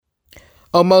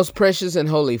Oh, most precious and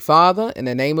holy Father, in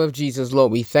the name of Jesus,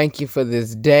 Lord, we thank you for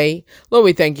this day. Lord,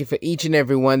 we thank you for each and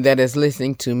every one that is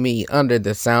listening to me under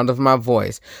the sound of my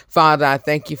voice. Father, I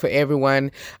thank you for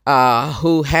everyone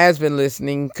who has been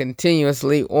listening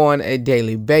continuously on a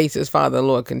daily basis. Father,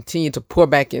 Lord, continue to pour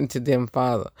back into them,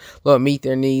 Father. Lord, meet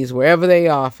their needs wherever they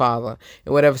are, Father,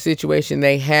 in whatever situation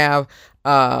they have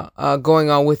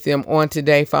going on with them on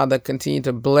today. Father, continue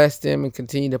to bless them and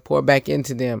continue to pour back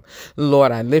into them.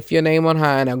 Lord, I lift your name on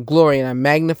high and I glory and I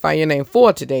magnify your name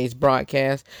for today's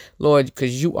broadcast, Lord,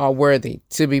 because you are worthy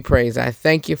to be praised. I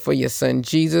thank you for your son,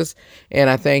 Jesus, and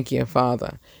I thank you,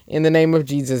 Father. In the name of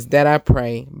Jesus that I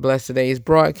pray, bless today's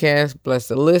broadcast, bless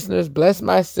the listeners, bless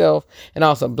myself, and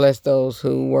also bless those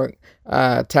who work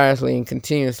tirelessly and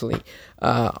continuously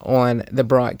on the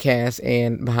broadcast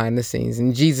and behind the scenes.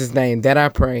 In Jesus' name that I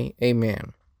pray,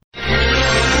 amen. And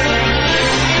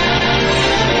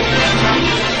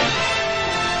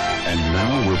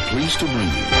now we're pleased to bring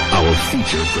you our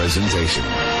feature presentation.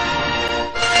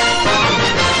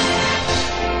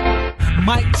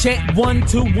 Mic check 1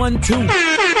 2 1 2.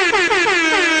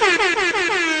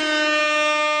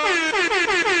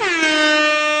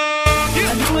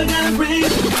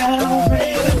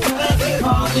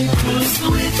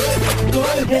 Go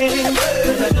ahead,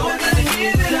 'cause I don't gotta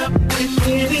give it up. If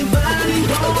anybody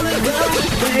wanna go,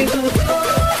 they go.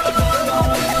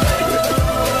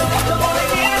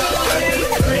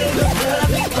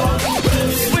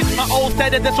 Switch my old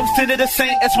status, that's from sin to the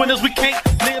saint. As winners we can't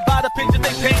live by the picture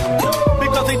they paint,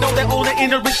 because they know they own the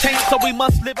inner restraint. So we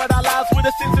must live out our lives with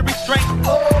a sense of restraint.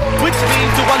 Which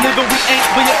means do I live or we ain't?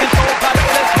 We are controlled by the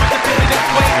flesh with the feeling and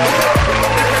swing.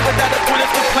 Without a point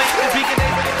of complaint, and being able to.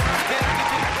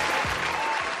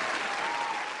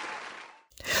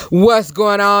 What's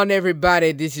going on,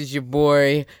 everybody? This is your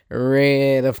boy,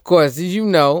 Red. Of course, as you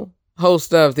know,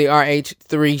 host of the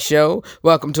RH3 show.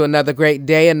 Welcome to another great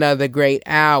day, another great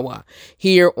hour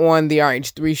here on the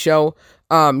RH3 show.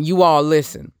 You all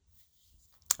listen.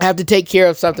 I have to take care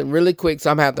of something really quick,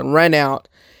 so I'm going to have to run out,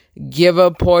 give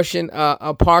a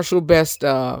partial best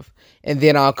of, and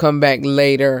then I'll come back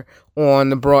later on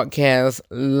the broadcast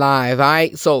live. All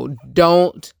right? So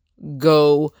don't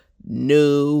go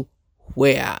nowhere.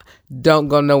 Don't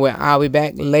go nowhere. I'll be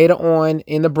back later on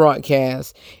in the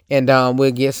broadcast, and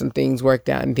we'll get some things worked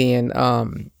out, and then I'll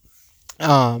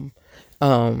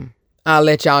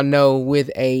let y'all know with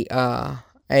y'all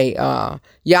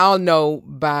know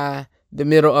by the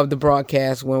middle of the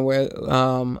broadcast when we're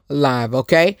live.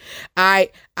 Okay,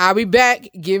 I'll be back.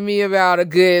 Give me about a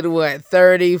good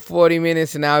 30-40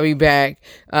 minutes, and I'll be back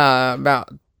about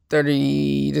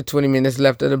 30 to 20 minutes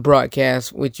left of the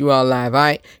broadcast with you all live. All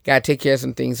right, gotta take care of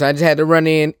some things, so I just had to run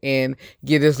in and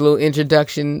give this little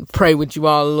introduction, pray with you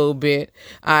all a little bit.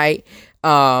 All right,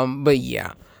 but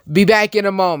yeah, be back in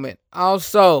a moment.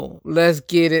 Also, let's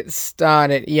get it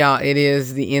started, y'all. It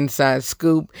is the Inside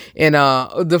Scoop, and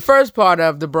the first part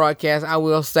of the broadcast, I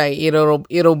will say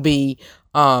it'll be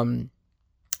the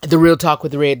Real Talk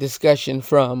with Red discussion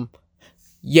from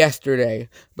yesterday,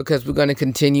 because we're going to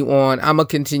continue on. I'm going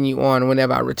to continue on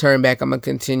whenever I return back. I'm going to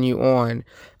continue on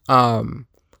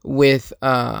with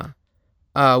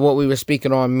what we were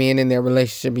speaking on, men and their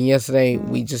relationship. And yesterday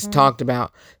we just talked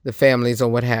about the families or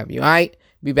what have you. All right,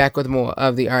 be back with more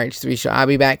of the RH3 show. I'll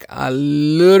be back a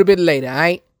little bit later. All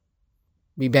right,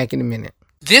 be back in a minute.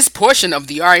 This portion of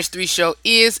the RH3 show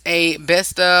is a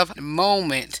best of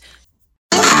moment.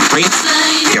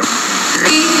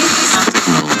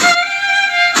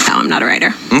 No, I'm not a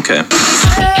writer. Okay.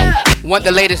 Want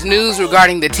the latest news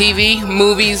regarding the TV,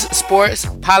 movies, sports,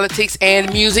 politics, and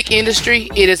music industry?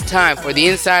 It is time for the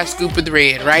Inside Scoop with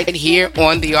Red, right here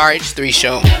on the RH3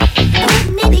 show.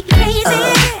 Wouldn't it be crazy?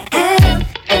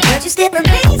 And don't you still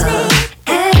amaze me?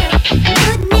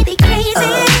 Wouldn't it be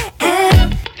crazy?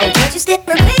 And don't you still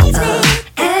amaze me?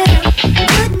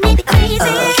 Wouldn't it be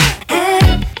crazy?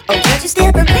 And don't you still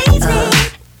amaze me?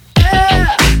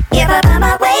 If I find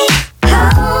my way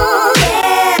home,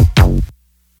 yeah.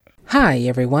 Hi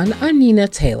everyone, I'm Nina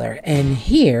Taylor, and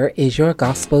here is your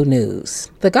Gospel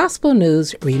News. The Gospel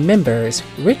News remembers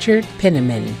Richard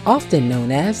Penniman, often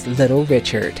known as Little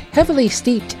Richard. Heavily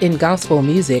steeped in gospel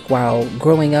music while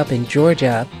growing up in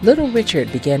Georgia, Little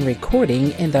Richard began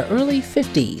recording in the early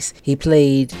 50s. He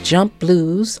played jump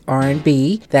blues,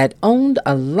 R&B that owned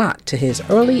a lot to his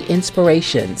early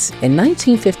inspirations. In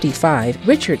 1955,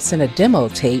 Richard sent a demo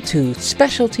tape to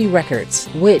Specialty Records,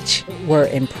 which were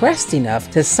impressed enough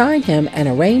to sign join him and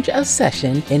arrange a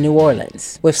session in New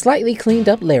Orleans. With slightly cleaned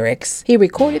up lyrics, he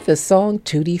recorded the song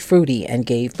Tutti Frutti and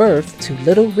gave birth to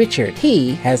Little Richard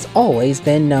he has always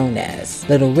been known as.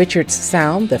 Little Richard's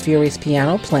sound, the furious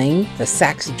piano playing, the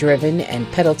sax-driven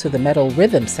and pedal-to-the-metal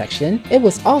rhythm section, it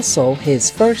was also his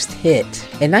first hit.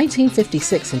 In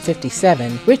 1956 and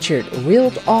 57, Richard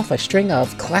reeled off a string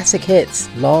of classic hits: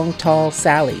 Long Tall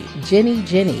Sally, Jenny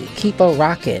Jenny, Keep a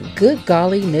Rockin', Good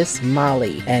Golly Miss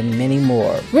Molly, and many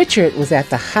more. Richard was at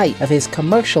the height of his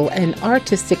commercial and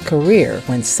artistic career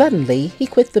when suddenly he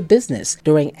quit the business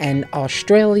during an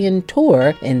Australian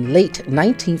tour in late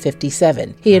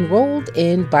 1957. He enrolled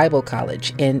in Bible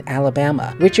college in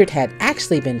Alabama. Richard had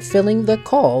actually been feeling the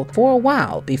call for a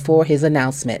while before his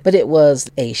announcement, but it was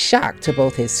a shock to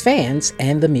both his fans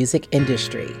and the music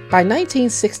industry. By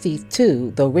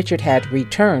 1962, though Richard had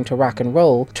returned to rock and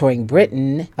roll, touring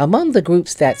Britain, among the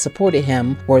groups that supported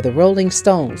him were the Rolling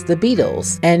Stones, the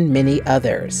Beatles, and many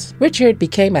others. Richard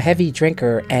became a heavy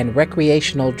drinker and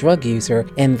recreational drug user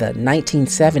in the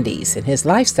 1970s, and his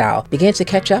lifestyle began to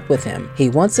catch up with him. He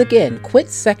once again quit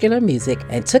secular music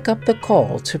and took up the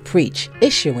call to preach,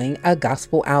 issuing a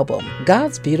gospel album,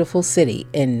 God's Beautiful City,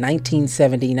 in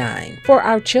 1979. For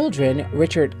our children,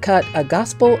 Richard cut a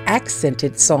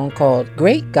gospel-accented song called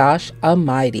Great Gosh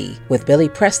Almighty with Billy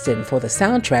Preston for the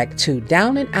soundtrack to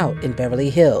Down and Out in Beverly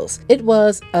Hills. It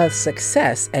was a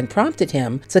success and prompted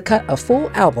him to cut a full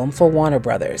album for Warner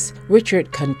Brothers.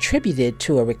 Richard contributed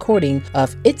to a recording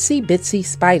of Itsy Bitsy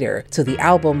Spider to the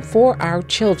album For Our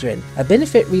Children, a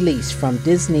benefit release from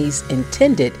Disney's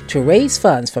intended to raise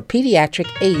funds for pediatric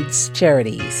AIDS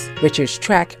charities. Richard's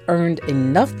track earned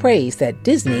enough praise that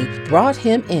Disney brought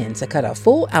him in to cut a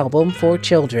full album for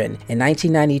children. In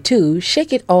 1992,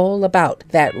 Shake It All About,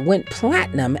 that went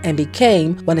platinum and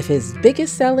became one of his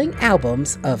biggest selling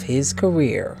albums of his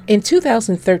career. In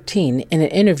 2013, in an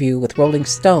interview with Rolling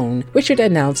Stone, Richard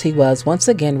announced he was once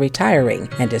again retiring,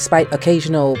 and despite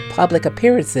occasional public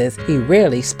appearances, he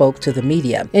rarely spoke to the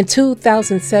media. In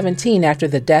 2017, after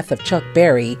the death of Chuck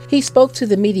Berry, he spoke to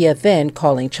the media then,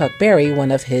 calling Chuck Berry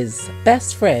one of his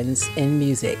best friends in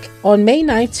music. On May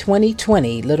 9,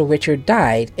 2020, Little Richard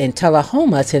died in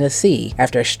Tullahoma, Tennessee,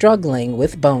 after struggling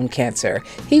with bone cancer.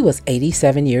 He was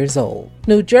 87 years old.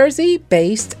 New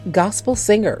Jersey-based gospel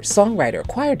singer, songwriter,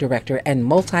 choir director, and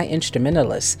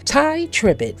multi-instrumentalist Ty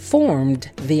Tribbett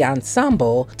formed the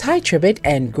ensemble Ty Tribbett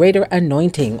and Greater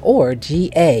Anointing, or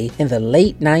GA, in the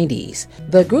late 90s.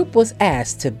 The group was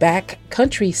asked to back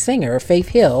country singer Faith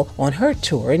Hill on her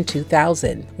tour in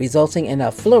 2000, resulting in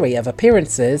a flurry of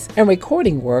appearances and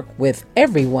recording work with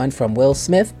everyone from Will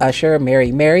Smith, Usher,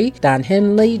 Mary Mary, Don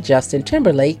Henley, Justin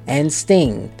Timberlake, and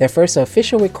Sting. Their first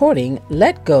official recording,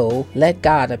 Let Go, Let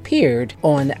God, appeared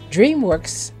on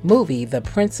DreamWorks' movie The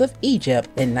Prince of Egypt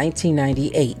in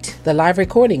 1998. The live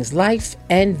recordings Life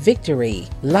and Victory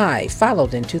Live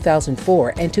followed in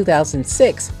 2004 and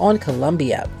 2006 on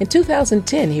Columbia. In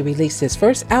 2010, he released his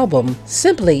first album,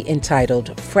 simply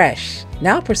entitled Fresh.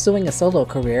 Now pursuing a solo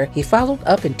career, he followed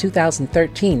up in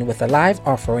 2013 with a live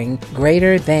offering,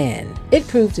 Greater Than. It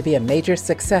proved to be a major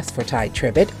success for Ty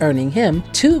Tribbett, earning him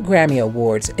 2 Grammy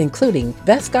Awards, including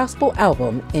Best Gospel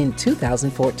Album in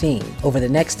 2014. Over the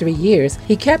next 3 years,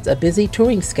 he kept a busy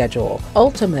touring schedule,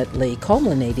 ultimately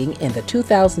culminating in the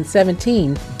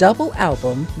 2017 double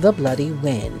album, The Bloody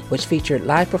Wind, which featured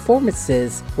live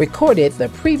performances recorded the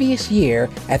previous year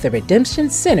at the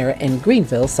Redemption Center in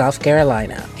Greenville, South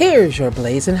Carolina. Here's your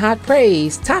Blazing Hot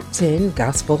Praise Top 10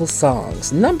 Gospel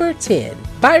Songs. Number 10,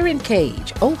 Byron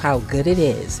Cage, Oh How Good It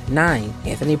Is. 9,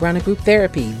 Anthony Brown and Group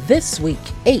Therapy, This Week.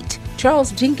 8,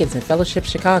 Charles Jenkins and Fellowship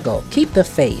Chicago, Keep the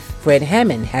Faith. Fred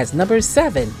Hammond has number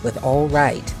 7 with All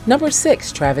Right. Number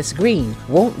 6, Travis Green,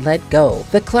 Won't Let Go.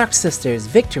 The Clark Sisters,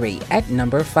 Victory, at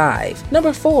number 5.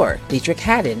 Number 4, Dietrich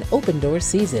Haddon, Open Door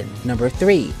Season. Number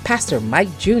 3, Pastor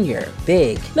Mike Jr.,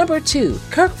 Big. Number 2,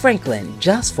 Kirk Franklin,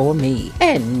 Just For Me.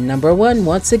 And number 1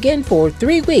 once again for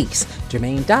 3 weeks,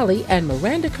 Jermaine Dolly and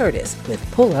Miranda Curtis with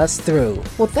Pull Us Through.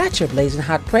 Well, that's your Blazing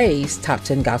Hot Praise Top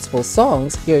 10 Gospel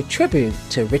Songs, your tribute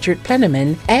to Richard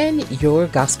Penniman, and your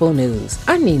gospel news.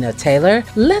 I'm Nina Taylor.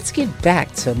 Let's get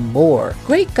back to more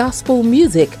great gospel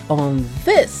music on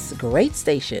this great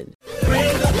station.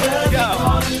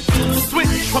 Switch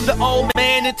from the old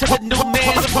man into the new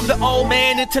man. From the old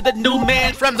man into the new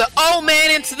man. From the old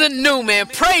man into the new man.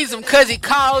 Praise him because he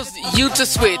calls you to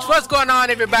switch. What's going on,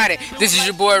 everybody? This is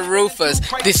your boy Rufus.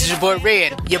 This is your boy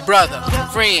Red, your brother,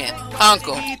 friend,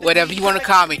 uncle, whatever you want to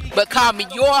call me, but call me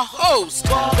your host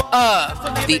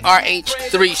of the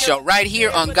RH3 show right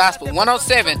here on Gospel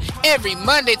 107 every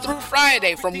Monday through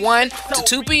Friday from 1 to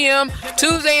 2 p.m.,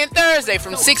 Tuesday and Thursday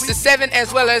from 6 to 7,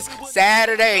 as well as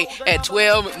Saturday at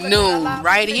 12 noon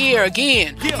right here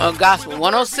again on Gospel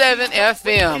 107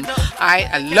 FM.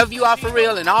 I love you all for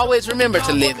real, and always remember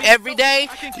to live every day,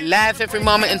 laugh every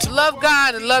moment, and to love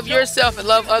God and love yourself and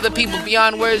love other people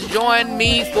beyond words. Join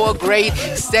me for great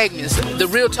segments. The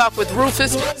Real Talk with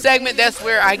Rufus segment, that's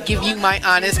where I give you my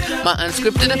honest, my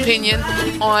unscripted opinion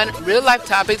on real life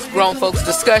topics, grown folks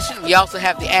discussion. We also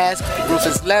have the Ask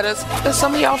Rufus letters. That's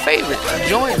some of y'all favorites.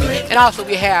 Join me. And also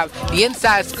we have the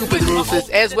Inside Scoop with Rufus,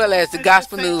 as well as the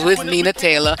Gospel News with Nina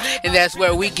Taylor, and that's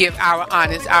where we give our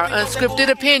honest, our unscripted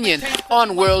opinion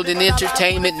on world and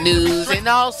entertainment news. And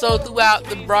also throughout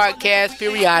the broadcast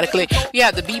periodically we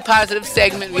have the Be Positive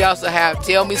segment. We also have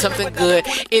Tell Me Something Good.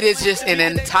 It is just an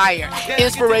entire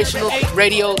inspirational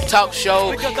radio talk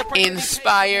show,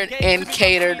 inspired and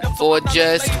catered for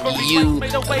just you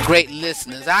great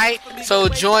listeners. Alright, so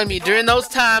join me during those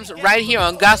times right here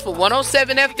on Gospel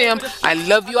 107 FM. I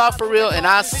love you all for real, and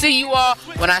I'll see you all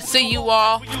when I see you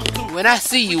all when I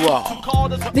see you all.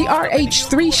 The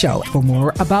RH3 Show. For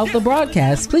more about the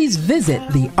broadcast, please visit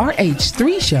the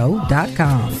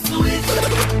rh3show.com.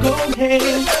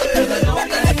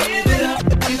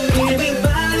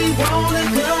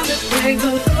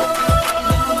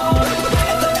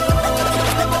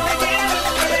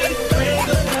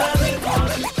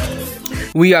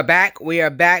 We are back. We are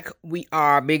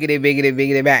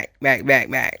biggity back.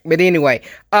 But anyway,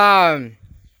 I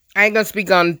ain't gonna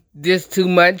speak on this too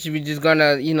much. We're just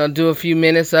gonna, do a few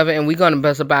minutes of it, and we're gonna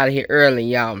bust up out of here early,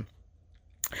 y'all.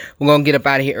 We're gonna get up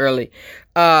out of here early.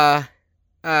 Let's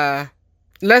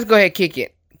go ahead, kick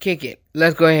it.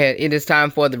 Let's go ahead. It is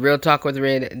time for the Real Talk with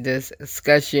Red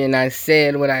discussion. I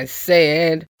said what I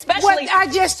said. What I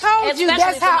just told you,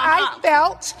 that's how I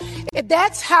felt.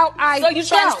 That's how I felt.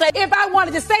 If I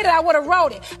wanted to say that, I would have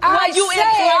wrote it. You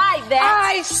implied that.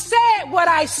 I said what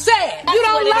I said. You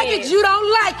don't like it, you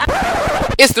don't like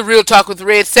it. It's the Real Talk with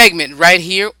Red segment right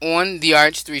here on the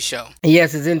RH3 Show.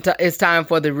 Yes, it's time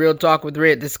for the Real Talk with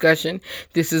Red discussion.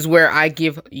 This is where I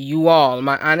give you all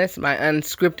my honest, my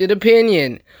unscripted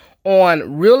opinion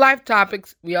on real life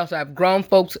topics. We also have grown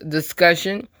folks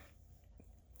discussion.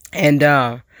 And, we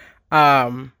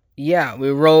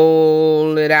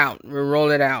roll it out.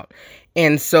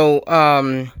 And so,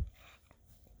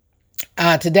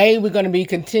 today we're going to be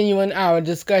continuing our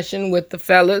discussion with the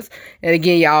fellas. And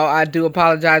again, y'all, I do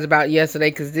apologize about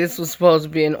yesterday, because this was supposed to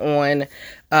be on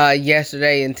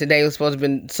yesterday, and today was supposed to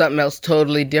be something else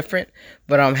totally different.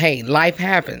 But hey, life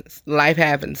happens,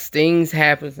 things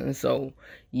happen, and so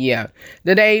yeah.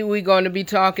 Today we're going to be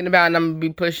talking about, and I'm going to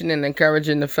be pushing and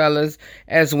encouraging the fellas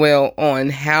as well on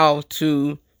how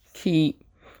to keep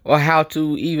or how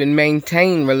to even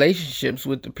maintain relationships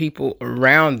with the people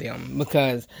around them.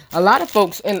 Because a lot of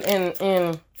folks,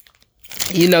 and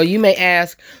you may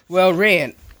ask, well,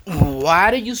 Red,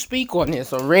 why do you speak on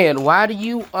this? Or Red, why do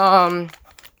you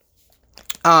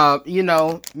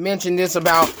mention this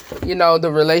about, the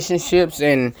relationships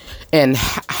and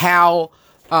how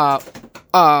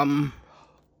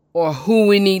or who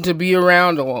we need to be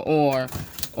around, or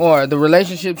the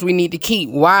relationships we need to keep?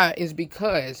 Why? Is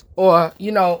because, or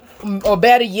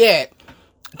better yet,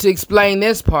 to explain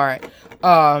this part,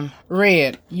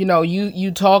 Red,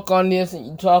 you talk on this and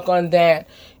you talk on that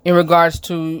in regards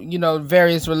to,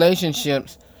 various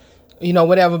relationships,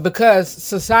 whatever, because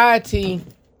society,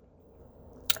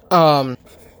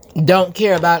 don't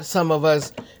care about some of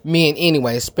us men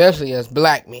anyway, especially as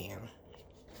black men.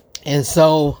 And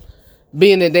so,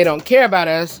 being that they don't care about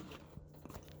us,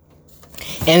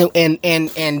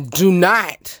 and do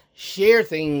not share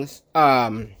things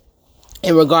in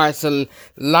regards to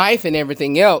life and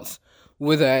everything else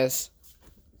with us,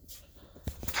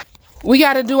 we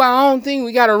got to do our own thing.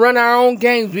 We got to run our own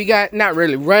games. We got not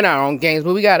really run our own games,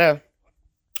 but we got to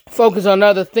focus on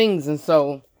other things. And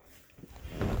so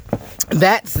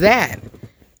that's that.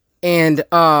 And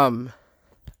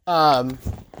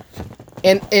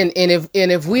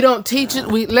if we don't teach it,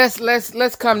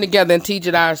 let's come together and teach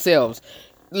it ourselves.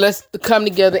 Let's come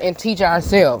together and teach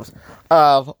ourselves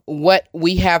of what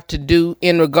we have to do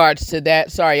in regards to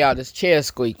that. Sorry, y'all, this chair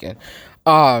squeaking.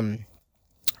 Yeah,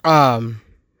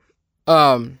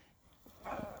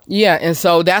 and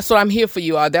so that's what I'm here for,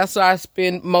 you all. That's why I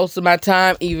spend most of my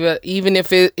time, even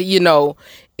if it,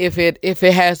 if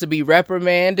it has to be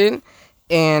reprimanding,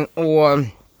 or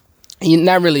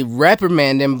not really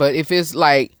reprimanding, but if it's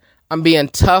like I'm being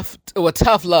tough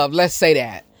love, let's say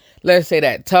that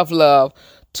tough love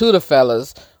to the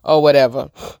fellas or whatever,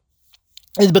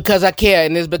 is because I care,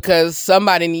 and it's because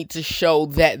somebody needs to show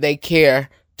that they care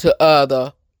to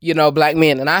other, black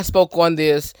men. And I spoke on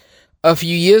this a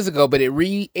few years ago, but it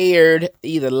re-aired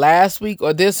either last week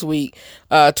or this week.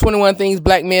 21 Things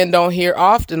Black Men Don't Hear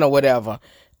Often or whatever.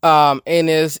 And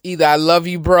it's either I love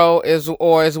you, bro, as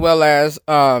well as,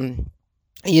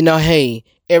 hey,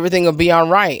 everything will be all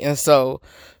right. And so,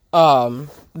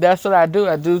 that's what I do.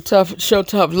 I do show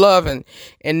tough love, and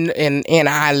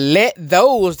I let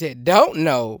those that don't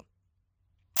know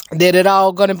that it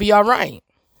all gonna be all right.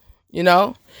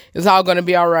 It's all gonna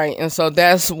be all right. And so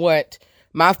that's what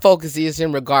my focus is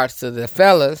in regards to the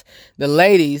fellas. The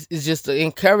ladies is just to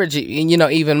encourage you,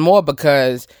 even more,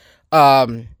 because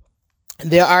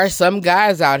there are some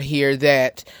guys out here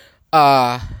that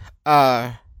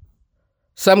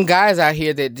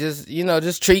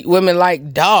just treat women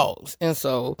like dogs. And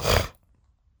so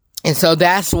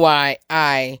that's why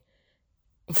I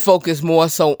focus more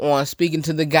so on speaking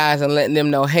to the guys and letting them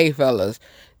know, hey, fellas,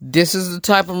 this is the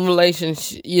type of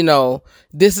relationship,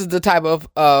 this is the type of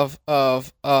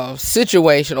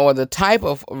situation or the type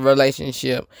of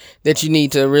relationship that you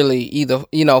need to really either,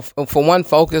 for one,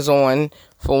 focus on,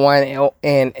 for one,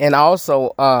 and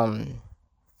also,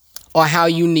 or how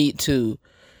you need to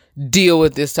deal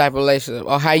with this type of relationship,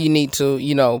 or how you need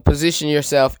to, position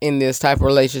yourself in this type of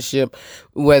relationship,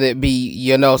 whether it be,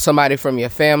 somebody from your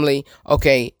family.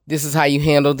 Okay, this is how you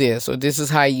handle this, or this is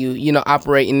how you,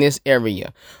 operate in this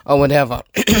area or whatever.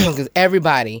 Because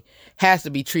everybody has to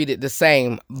be treated the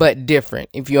same, but different,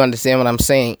 if you understand what I'm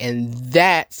saying. And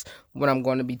that's what I'm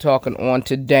going to be talking on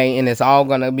today. And it's all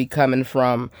going to be coming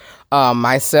from,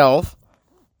 myself.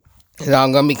 It's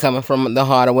all going to be coming from the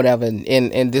heart or whatever.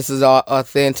 And this is all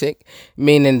authentic,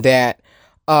 meaning that,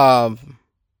 hey,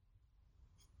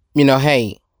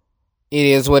 it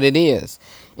is what it is.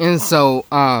 And so,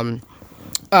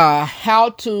 how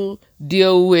to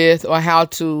deal with, or how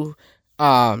to,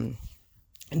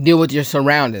 deal with your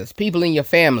surroundings, people in your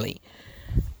family.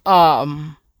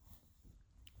 Fellas,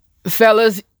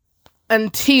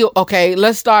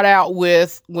 let's start out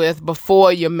with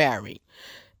before you're married.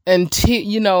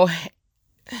 Until,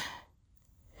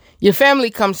 your family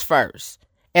comes first.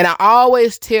 And I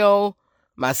always tell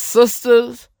my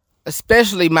sisters,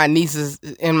 especially my nieces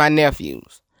and my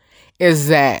nephews, is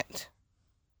that,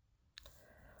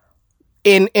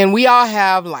 and we all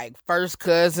have like first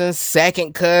cousins,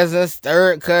 second cousins,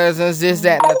 third cousins, this,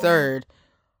 that, and the third.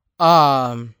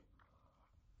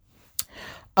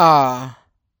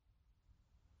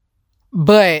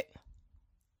 But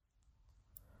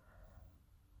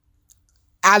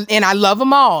I love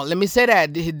them all. Let me say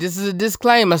that. This is a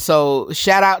disclaimer. So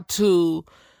shout out to,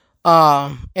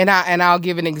 and I'll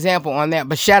give an example on that,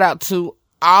 but shout out to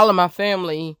all of my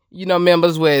family,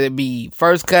 members, whether it be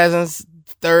first cousins,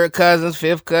 third cousins,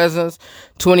 fifth cousins,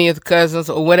 20th cousins,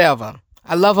 or whatever.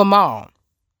 I love them all.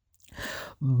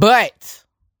 But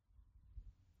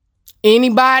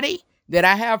anybody that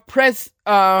I have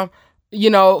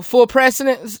full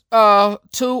precedence,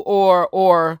 to,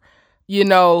 or,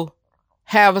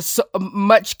 have so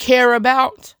much care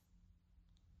about,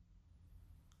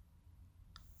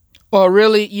 or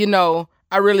really, I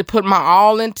really put my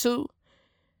all into,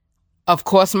 of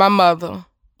course, my mother,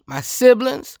 my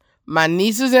siblings, my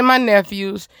nieces and my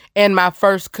nephews, and my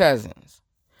first cousins.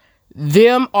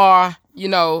 Them are,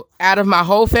 out of my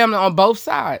whole family on both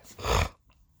sides.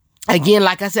 Again,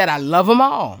 like I said, I love them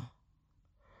all.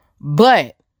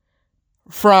 But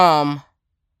from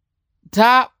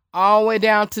top all the way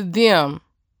down to them,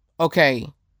 okay,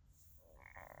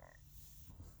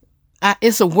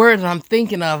 it's a word that I'm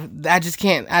thinking of. I just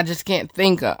can't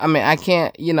think of. I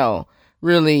can't,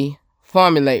 really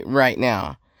formulate right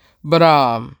now. But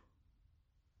I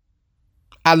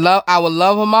would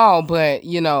love them all. But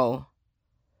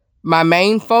my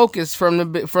main focus from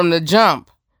the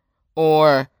jump,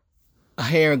 or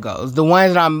here it goes, the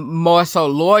ones that I'm more so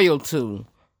loyal to,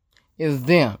 is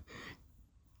them.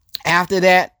 After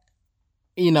that,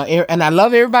 and I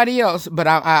love everybody else, but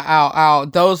I'll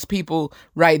those people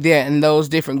right there in those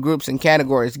different groups and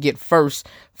categories get first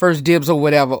dibs or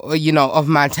whatever, of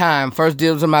my time, first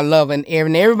dibs of my love, and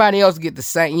everybody else get the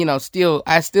same. I still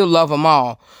love them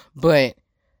all, but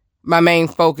my main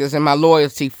focus and my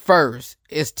loyalty first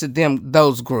is to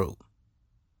those group.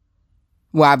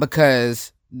 Why?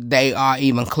 Because they are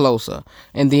even closer,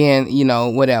 and then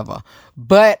whatever.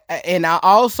 But and I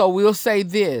also will say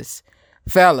this,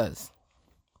 fellas.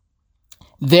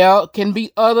 There can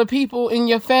be other people in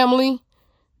your family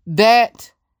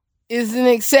that is an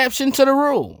exception to the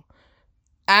rule.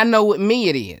 I know with me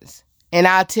it is. And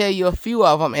I'll tell you a few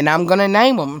of them, and I'm going to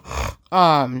name them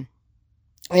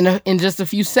in just a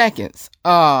few seconds.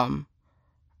 And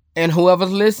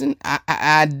whoever's listening,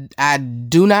 I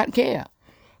do not care.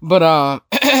 But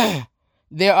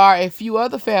there are a few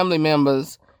other family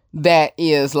members that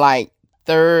is like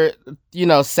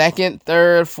second,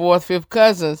 third, fourth, fifth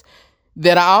cousins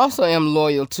that I also am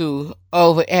loyal to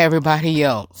over everybody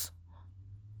else.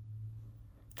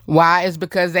 Why? It's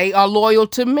because they are loyal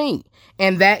to me.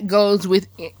 And that goes with,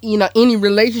 any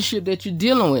relationship that you're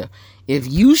dealing with.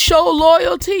 If you show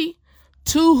loyalty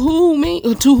to who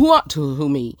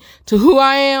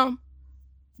I am,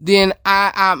 then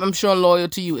I'm showing loyal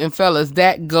to you. And fellas,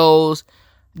 that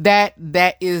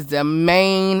is the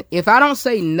main, if I don't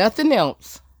say nothing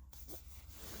else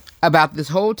about this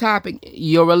whole topic,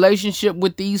 your relationship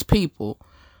with these people,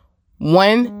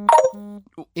 one,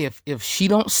 if she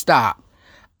don't stop,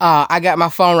 I got my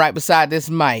phone right beside this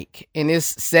mic, and it's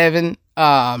 7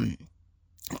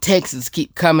 texts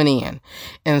keep coming in.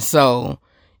 And so,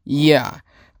 yeah.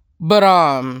 But,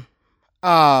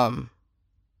 I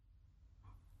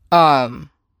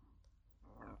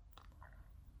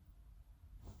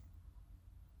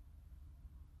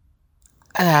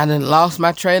done lost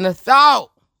my train of thought.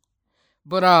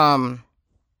 But,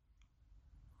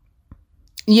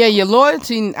 yeah, your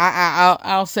loyalty,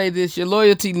 I'll say this, your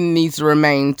loyalty needs to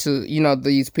remain to,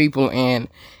 these people and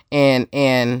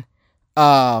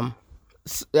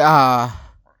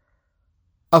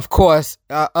of course,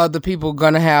 other people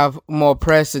gonna have more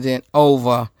precedent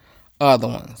over other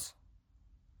ones,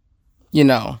 and,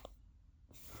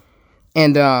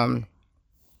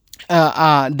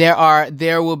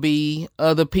 there will be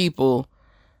other people.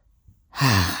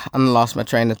 I lost my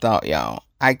train of thought, y'all.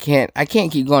 I can't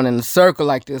keep going in a circle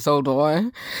like this. Hold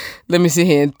on. Let me sit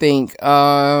here and think.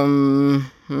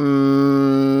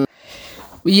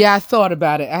 Yeah, I thought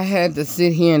about it. I had to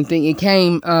sit here and think. It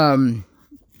came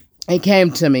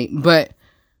to me. But,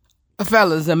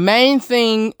 fellas, the main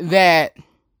thing that,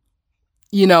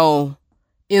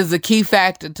 is a key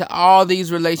factor to all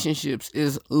these relationships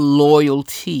is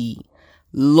loyalty.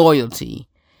 Loyalty.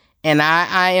 And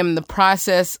I am in the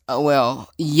process,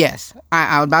 yes,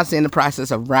 I was about to say in the process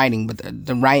of writing, but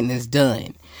the writing is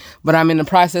done. But I'm in the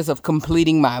process of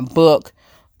completing my book.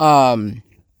 I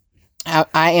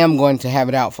am going to have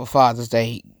it out for Father's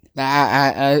Day.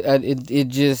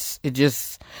 It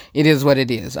is what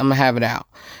it is. I'm gonna have it out.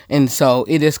 And so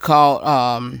it is called,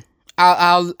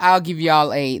 I'll give y'all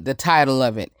the title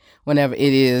of it whenever it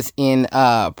is in,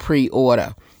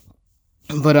 pre-order.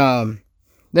 But,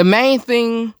 the main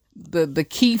thing, the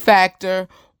key factor,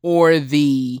 or what's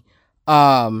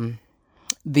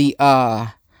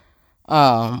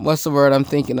the word I'm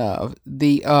thinking of?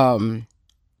 The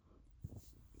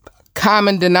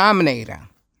common denominator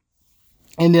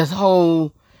in this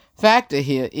whole factor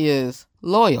here is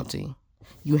loyalty.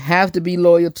 You have to be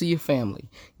loyal to your family.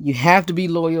 You have to be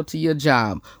loyal to your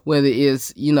job, whether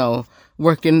it's,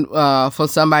 working for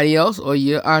somebody else or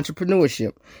your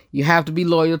entrepreneurship. You have to be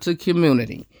loyal to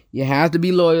community. You have to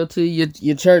be loyal to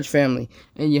your church family,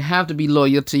 and you have to be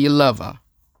loyal to your lover.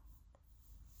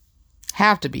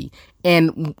 Have to be.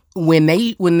 And when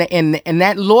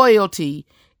that loyalty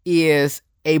is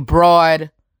a broad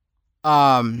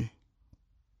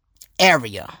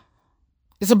area.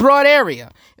 It's a broad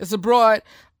area. It's a broad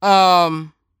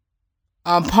part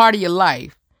of your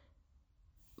life.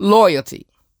 Loyalty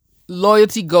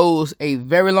goes a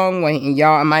very long way, and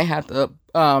y'all, I might have to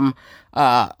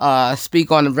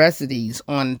speak on the rest of these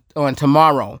on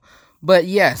tomorrow. But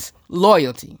yes,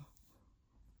 loyalty.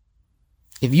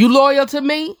 If you loyal to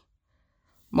me,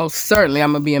 most certainly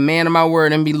I'm gonna be a man of my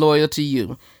word and be loyal to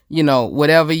you.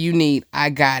 Whatever you need, I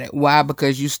got it. Why?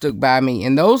 Because you stuck by me.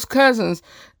 And those cousins,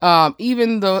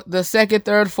 even the second,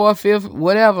 third, fourth, fifth,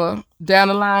 whatever, down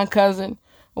the line cousin,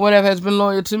 whatever, has been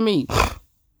loyal to me.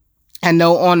 I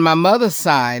know on my mother's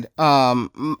side,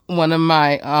 one of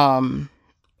my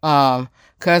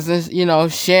cousins,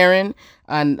 Sharon,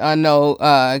 I know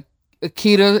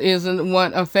Akita is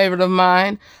a favorite of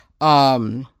mine.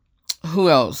 Who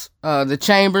else? The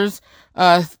Chambers,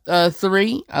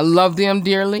 3. I love them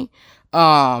dearly.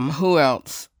 Who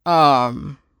else?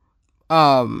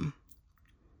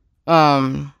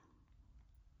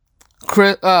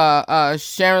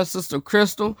 Sharon's sister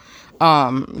Crystal.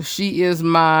 She is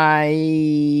my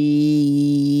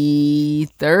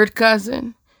 3rd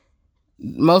cousin.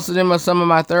 Most of them are some of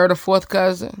my 3rd or 4th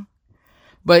cousin.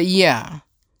 But yeah.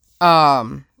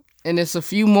 And it's a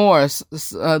few more.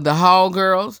 The Hall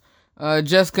girls,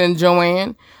 Jessica and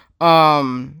Joanne.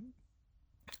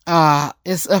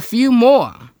 It's a few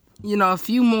more. A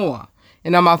few more.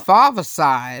 And on my father's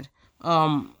side,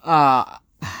 I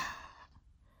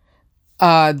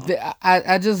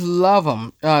just love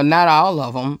them. Not all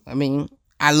of them. I mean,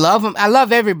 I love them. I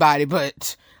love everybody,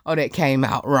 but that came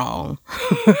out wrong.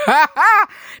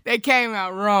 That came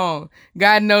out wrong.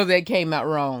 God knows that came out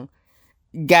wrong.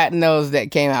 God knows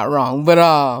that came out wrong. But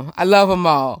I love them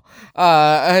all.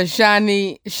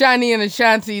 Shani and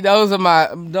Ashanti, those are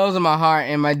my heart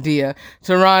and my dear.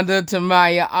 Taronda,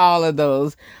 Tamaya, all of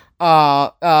those.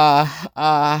 I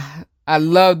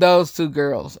love those two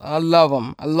girls. I love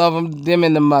them. I love them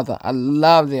and the mother. I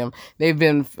love them. They've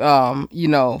been,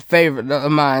 favorite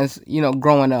of mine,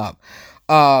 growing up.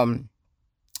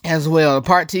 As well, the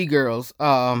Part T girls,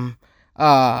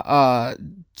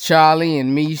 Charlie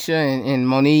and Misha and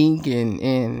Monique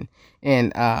and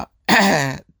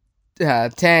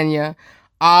Tanya,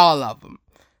 all of them.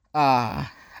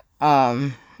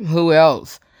 Who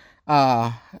else?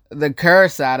 The Kerr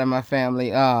side of my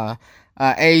family,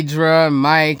 Adra,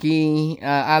 Mikey,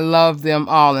 I love them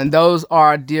all, and those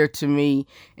are dear to me,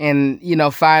 and,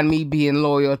 find me being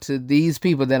loyal to these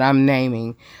people that I'm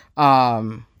naming.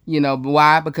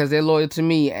 Why? Because they're loyal to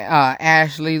me.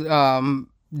 Ashley,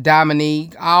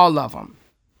 Dominique, all of them.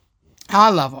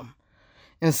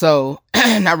 And so,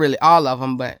 not really all of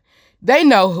them, but they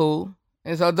know who.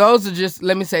 And so those are just,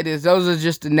 let me say this, those are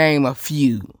just to name a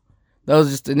few. And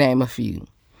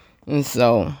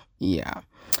so, yeah.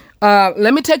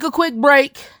 Let me take a quick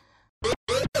break.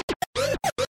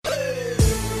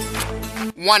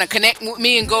 Want to connect with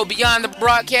me and go beyond the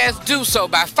broadcast? Do so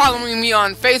by following me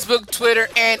on Facebook, Twitter,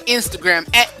 and Instagram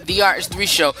at The RH3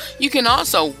 Show. You can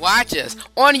also watch us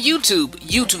on YouTube,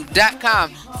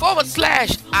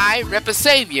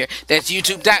 youtube.com/iRepaSavior. That's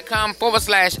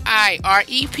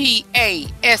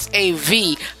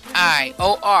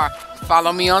youtube.com/iRepaSavior.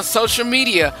 Follow me on social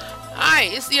media. Hi,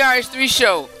 it's The RH3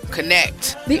 Show.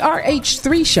 Connect. The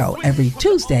RH3 Show every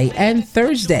Tuesday and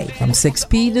Thursday from 6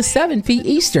 p to 7 p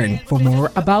Eastern. For more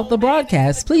about the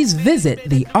broadcast, please visit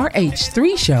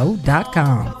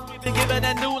therh3show.com.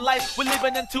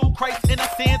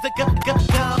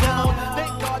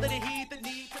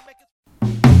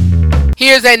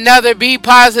 Here's another Be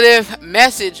Positive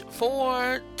message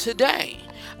for today.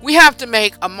 We have to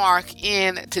make a mark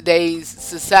in today's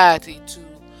society to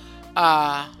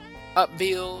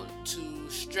upbuild, to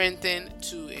strengthen,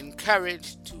 to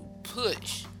encourage, to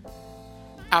push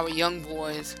our young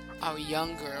boys, our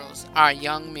young girls, our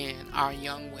young men, our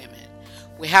young women.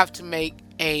 We have to make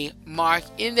a mark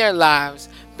in their lives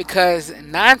because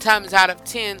 9 times out of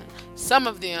 10, some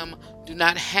of them do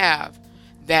not have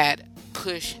that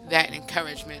push, that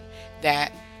encouragement,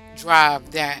 that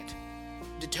drive, that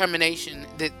determination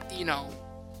that,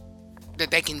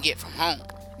 that they can get from home.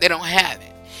 They don't have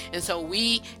it. And so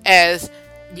we as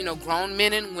grown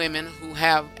men and women who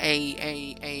have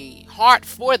a heart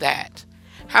for that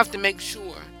have to make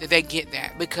sure that they get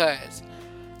that, because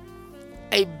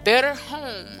a better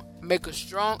home make a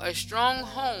strong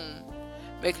home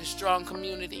make a strong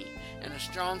community, and a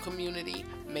strong community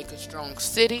make a strong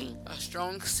city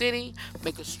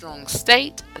make a strong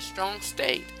state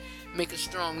make a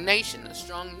strong nation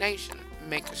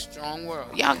make a strong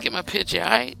world. Y'all get my picture,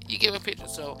 alright? You get my picture.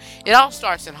 So it all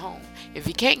starts at home. If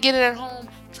you can't get it at home,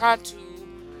 try to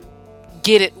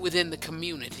get it within the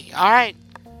community, alright?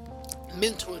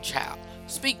 Mentor a child,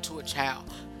 speak to a child,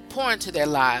 pour into their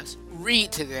lives,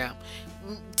 read to them,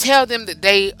 tell them that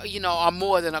they, are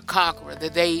more than a conqueror,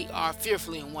 that they are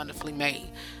fearfully and wonderfully made.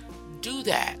 Do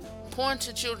that. Pour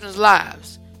into children's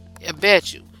lives. I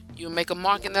bet you'll make a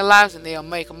mark in their lives, and they'll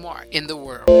make a mark in the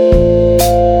world.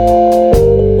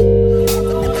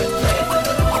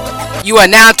 You are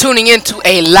now tuning into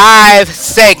a live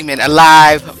segment, a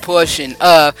live portion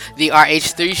of the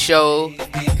RH3 Show.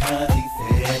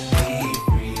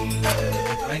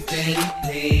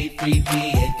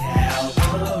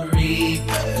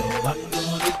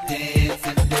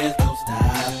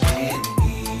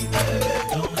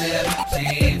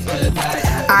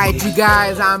 Alright, you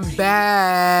guys, I'm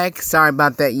back. Sorry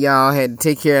about that, y'all. Had to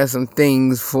take care of some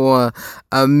things for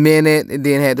a minute, and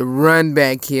then had to run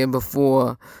back here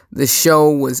before the show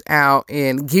was out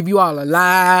and give you all a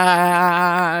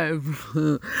live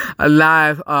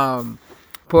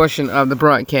portion of the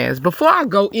broadcast. Before I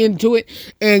go into it,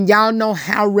 and y'all know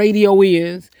how radio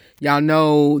is, y'all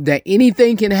know that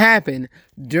anything can happen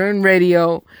during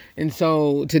radio, and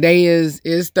so today is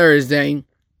Thursday.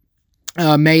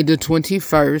 May the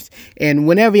 21st, and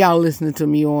whenever y'all listening to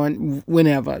me on,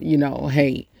 whenever,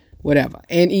 hey, whatever.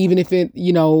 And even if it,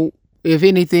 if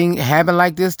anything happen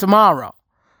like this tomorrow,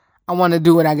 I want to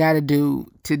do what I got to do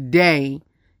today.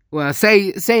 Well,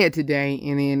 say it today,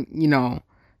 and then,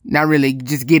 not really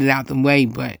just get it out the way,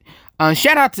 but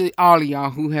shout out to all of y'all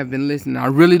who have been listening. I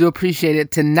really do appreciate it.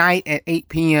 Tonight at 8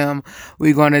 p.m.,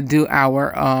 we're going to do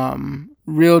our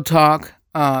Real Talk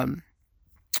Live,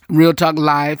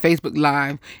 Facebook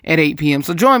Live at 8 p.m.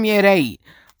 So join me at 8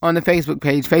 on the Facebook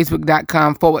page,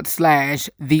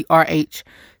 facebook.com/The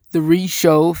RH3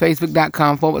 Show,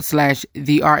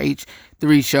 facebook.com/The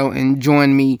RH3 Show, and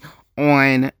join me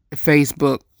on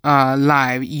Facebook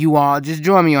Live. You all just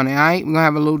join me on it, all right? We're gonna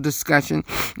have a little discussion,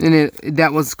 and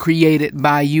that was created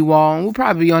by you all. We'll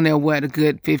probably be on there a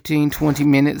good 15-20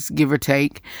 minutes, give or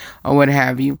take, or what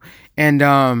have you. And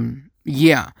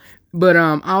yeah, but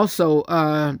also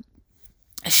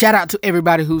shout out to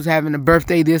everybody who's having a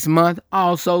birthday this month.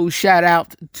 Also shout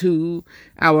out to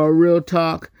our Real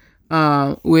Talk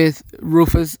with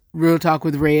Rufus, Real Talk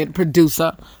with Red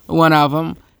producer, one of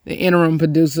them, the interim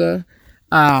producer,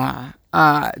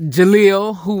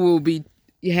 Jaleel, who will be,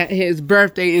 his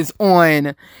birthday is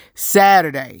on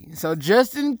Saturday. So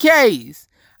just in case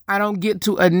I don't get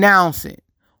to announce it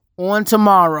on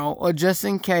tomorrow, or just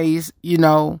in case,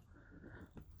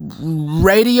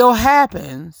 radio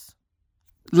happens,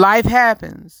 life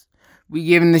happens, we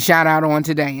giving the shout out on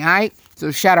today, all right?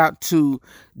 So shout out to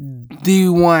the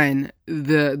one,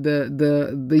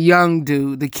 the young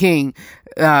dude, the king,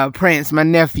 Prince, my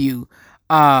nephew.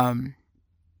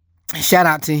 Shout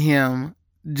out to him,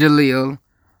 Jaleel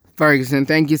Ferguson.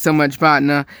 Thank you so much,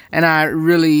 partner. And I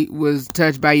really was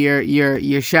touched by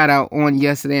your shout out on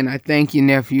yesterday, and I thank you,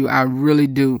 nephew. I really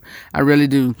do.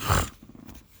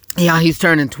 Yeah, he's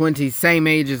turning 20, same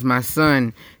age as my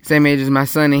son,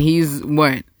 and he's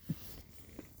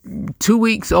 2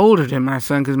 weeks older than my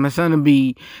son, because my son will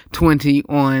be 20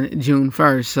 on June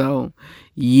 1st. So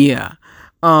yeah,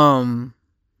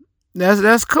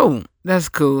 that's cool. That's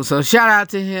cool. So shout out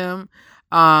to him.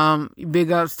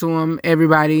 Big ups to him.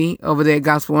 Everybody over there at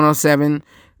Gospel 107.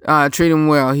 Treat him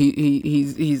well.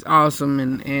 He's awesome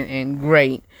and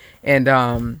great. And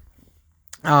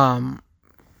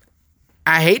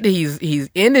I hate that he's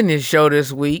ending his show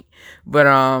this week,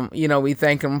 but we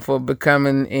thank him for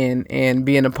becoming and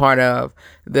being a part of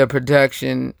the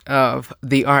production of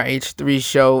the RH3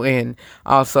 show, and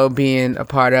also being a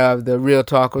part of the Real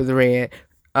Talk with Red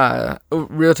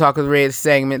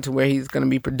segment, to where he's going to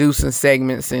be producing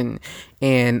segments and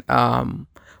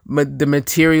the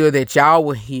material that y'all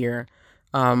will hear,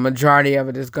 majority of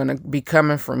it is going to be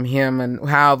coming from him, and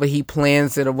however he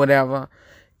plans it or whatever,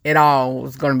 it all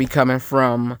is going to be coming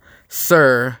from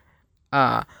Sir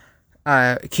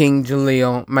King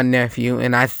Jaleel, my nephew,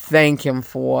 and I thank him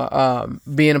for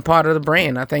being a part of the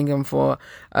brand. I thank him for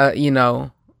being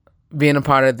a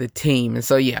part of the team, and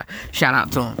so yeah, shout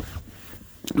out to him.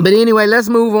 But anyway, let's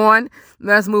move on.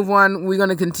 We're going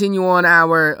to continue on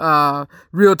our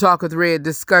Real Talk with Red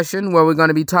discussion, where we're going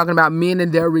to be talking about men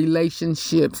and their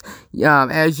relationships.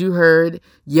 As you heard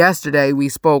yesterday, we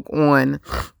spoke on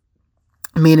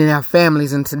men and our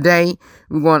families, and today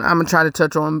I'm going to try to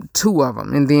touch on 2 of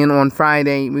them, and then on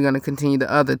Friday we're going to continue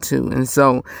the other 2. And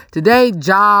so today,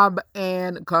 job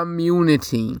and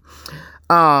community.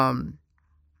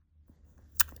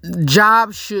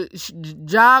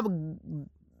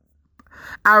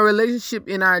 Our relationship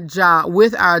in our job,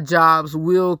 with our jobs,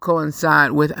 will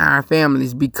coincide with our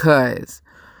families, because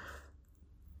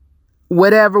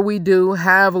whatever we do,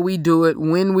 however we do it,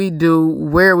 when we do,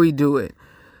 where we do it,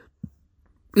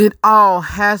 it all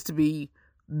has to be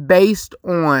based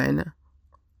on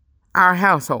our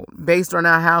household.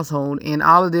 And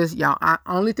all of this, y'all,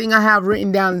 only thing I have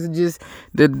written down is just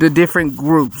the different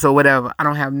groups or whatever. I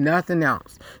don't have nothing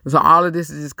else. So all of this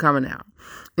is just coming out.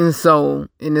 And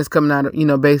it's coming out,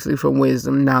 basically from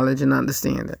wisdom, knowledge, and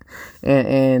understanding.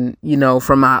 And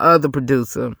from my other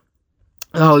producer,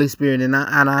 the Holy Spirit, and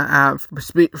I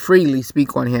freely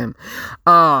speak on him.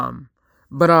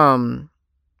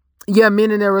 Yeah, men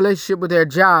in their relationship with their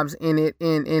jobs, and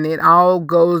it all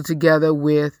goes together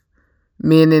with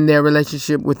men in their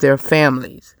relationship with their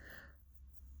families.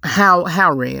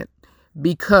 How, Red?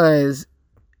 Because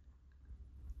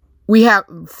we have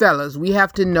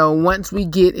to know, once we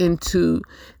get into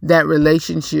that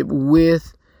relationship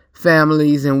with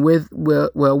families and with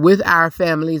our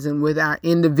families and with our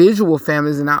individual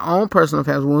families and our own personal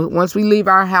families, once we leave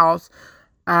our house,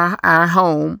 our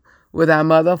home, with our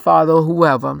mother, father,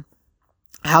 whoever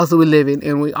house that we live in,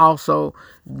 and we also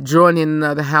join in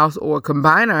another house or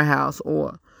combine our house,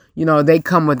 or they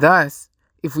come with us,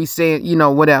 if we say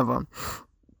whatever,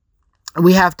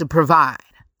 we have to provide.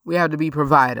 We have to be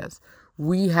providers.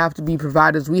 We have to,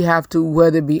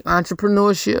 whether it be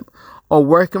entrepreneurship or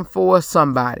working for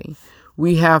somebody,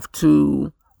 we have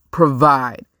to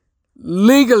provide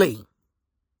legally.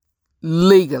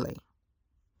 legally.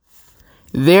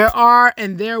 There are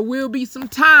and there will be some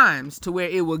times to where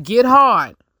it will get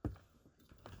hard.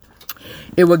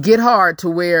 It will get hard to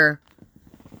where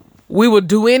we will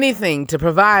do anything to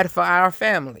provide for our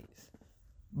families.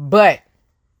 But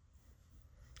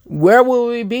where will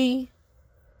we be?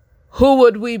 Who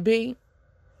would we be?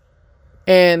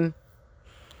 And,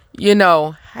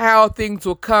 how things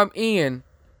will come in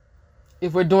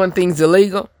if we're doing things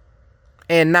illegal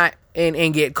and not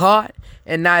and get caught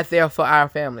and not there for our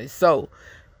families. So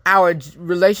our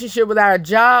relationship with our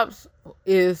jobs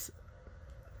is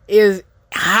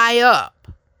high up.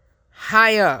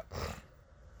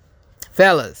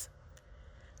 Fellas,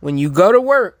 when you go to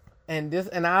work,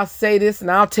 and I'll say this and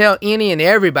I'll tell any and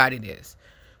everybody this.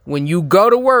 When you go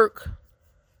to work,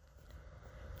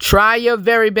 try your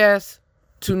very best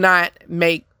to not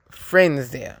make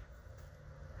friends there.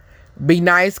 Be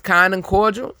nice, kind, and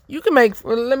cordial.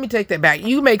 Let me take that back.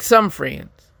 You can make some friends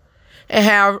and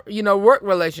have, work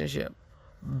relationship.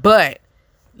 But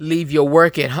leave your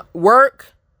work at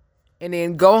work and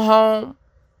then go home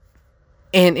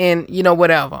and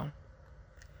whatever.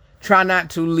 Try not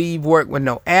to leave work with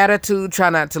no attitude. Try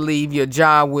not to leave your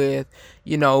job with,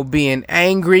 being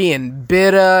angry and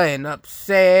bitter and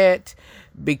upset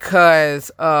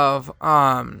because of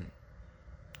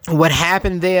what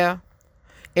happened there.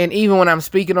 And even when I'm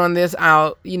speaking on this,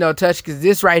 I'll, touch, because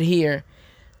this right here,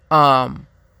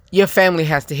 your family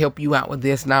has to help you out with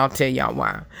this, and I'll tell y'all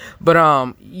why. But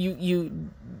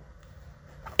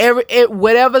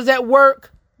whatever's at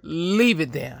work, leave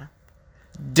it there.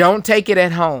 Don't take it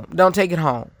at home. Don't take it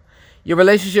home. Your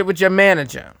relationship with your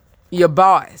manager, your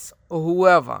boss, or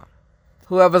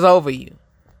whoever's over you.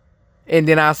 And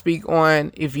then I'll speak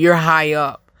on if you're high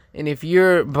up and if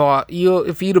you're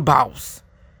the boss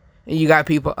and you got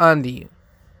people under you,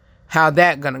 how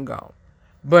that gonna go.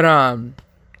 But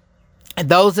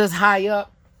those that's high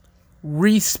up,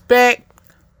 respect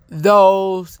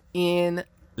those in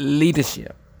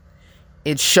leadership.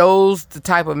 It shows the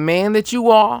type of man that you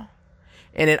are.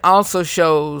 And it also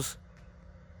shows,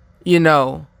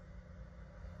 your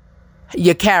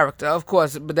character, of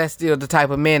course, but that's still the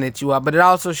type of man that you are. But it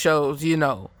also shows,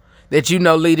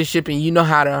 that leadership and you know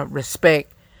how to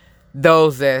respect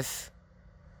those that's,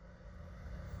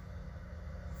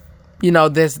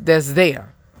 that's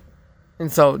there.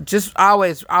 And so just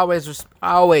always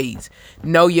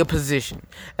know your position.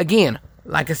 Again,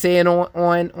 like I said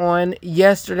on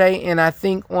yesterday and I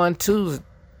think on Tuesday.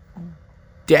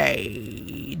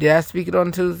 Did I speak it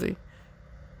on Tuesday?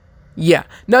 Yeah.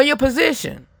 Know your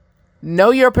position.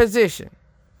 Know your position.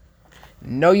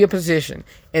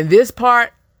 And this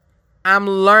part, I'm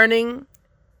learning.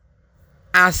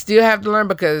 I still have to learn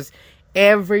because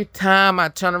every time I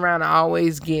turn around, I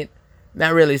always get,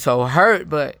 not really so hurt,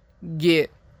 but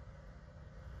get,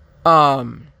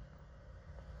 my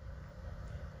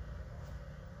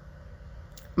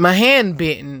hand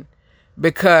bitten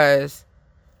because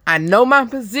I know my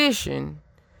position,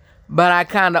 but I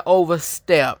kind of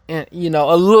overstep, and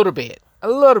a little bit.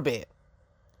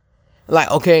 Like,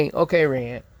 okay,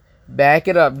 Rand, back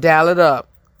it up, dial it up.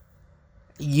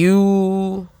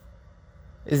 You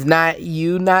not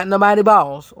nobody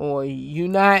boss, or you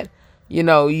not,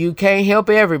 you can't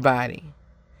help everybody.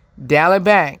 Dial it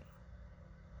back.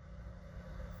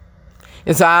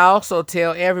 And so I also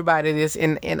tell everybody this,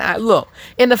 and I look,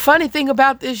 and the funny thing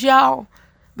about this, y'all.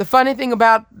 The funny thing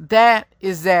about that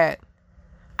is that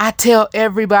I tell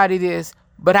everybody this,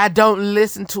 but I don't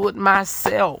listen to it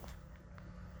myself.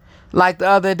 Like the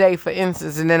other day, for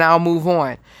instance, and then I'll move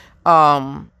on.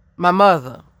 My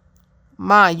mother,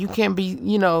 Ma, you can be,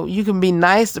 you can be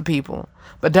nice to people,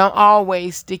 but don't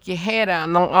always stick your head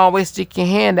out. Don't always stick your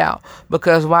hand out,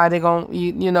 because why they gonna,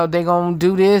 they gonna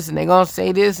do this and they gonna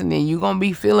say this, and then you gonna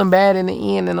be feeling bad in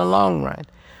the end, in the long run.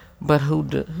 But who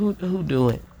do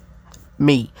it?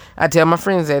 Me. I tell my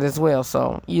friends that as well.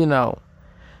 So,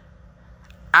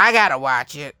 I gotta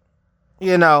watch it,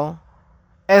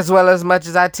 as well as much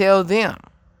as I tell them.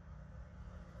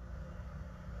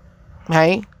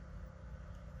 Hey?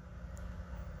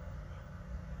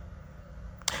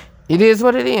 It is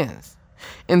what it is.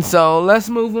 And so let's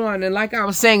move on. And like I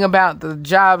was saying about the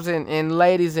jobs and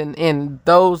ladies and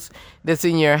those that's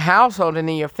in your household and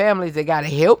in your families that gotta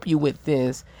help you with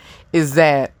this, is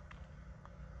that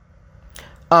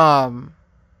when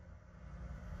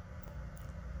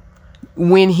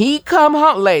he come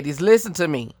home, ladies, listen to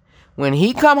me. When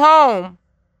he come home,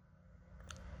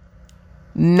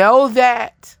 know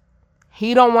that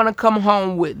he don't want to come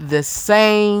home with the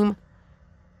same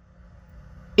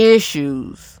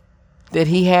issues that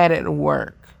he had at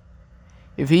work.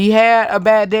 If he had a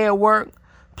bad day at work,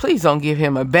 please don't give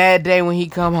him a bad day when he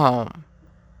come home.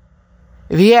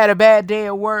 If he had a bad day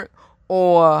at work,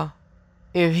 or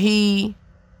if he,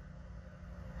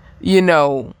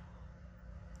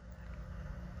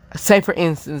 say for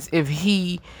instance, if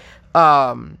he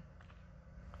had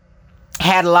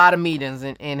a lot of meetings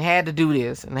and had to do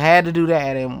this and had to do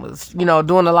that and was,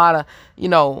 doing a lot of,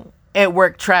 at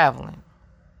work traveling.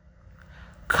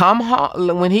 Come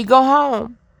home, when he go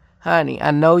home, honey, I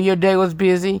know your day was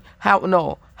busy. How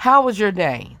was your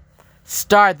day?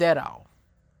 Start that off.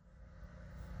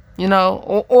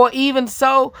 Or even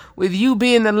so, with you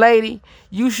being the lady,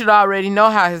 you should already know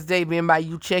how his day been by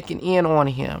you checking in on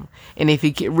him. And if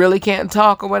he really can't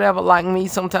talk or whatever, like me,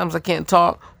 sometimes I can't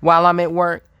talk while I'm at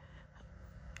work,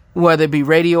 whether it be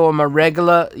radio or my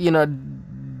regular,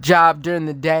 job during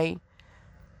the day.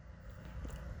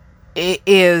 It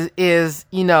is,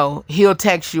 he'll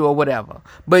text you or whatever,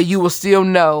 but you will still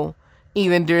know,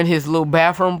 even during his little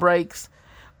bathroom breaks,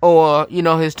 or,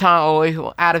 his time,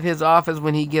 or out of his office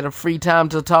when he get a free time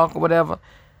to talk or whatever.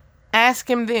 Ask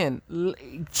him then.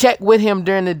 Check with him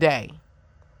during the day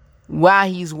while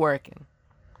he's working.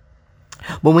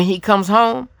 But when he comes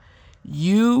home,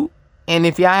 you, and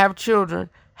if y'all have children,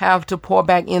 have to pour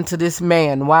back into this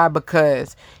man. Why?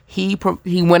 Because he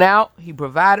went out, he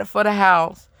provided for the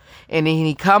house, and then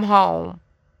he come home.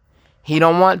 He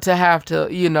don't want to have to,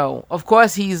 of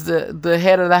course he's the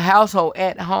head of the household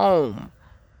at home.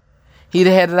 He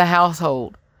the head of the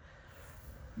household.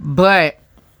 But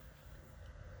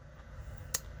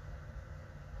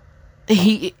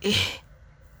he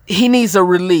needs a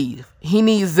relief. He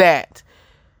needs that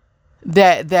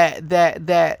he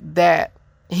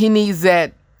needs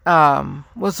that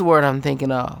what's the word I'm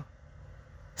thinking of?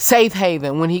 Safe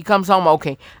haven. When he comes home,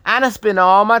 okay, I done spent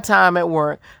all my time at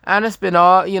work. I done spent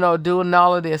all, doing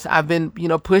all of this. I've been,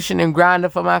 pushing and grinding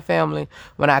for my family.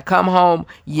 When I come home,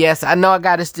 yes, I know I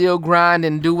got to still grind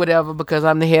and do whatever because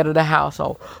I'm the head of the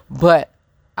household. But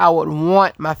I would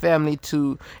want my family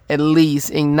to at least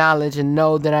acknowledge and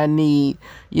know that I need,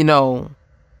 either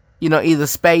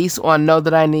space, or know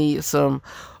that I need a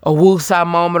woosah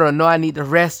moment, or know I need to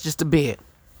rest just a bit.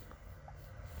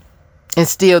 And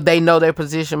still they know their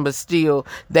position, but still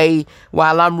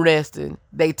while I'm resting,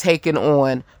 they taking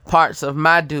on parts of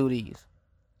my duties,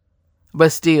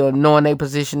 but still knowing their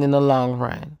position in the long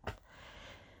run.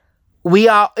 We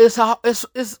got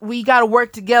to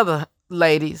work together,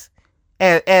 ladies.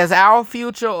 As our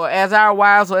future, or as our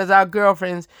wives, or as our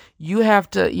girlfriends, you have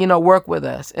to, work with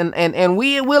us. And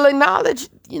we will acknowledge,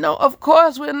 of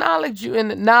course we acknowledge you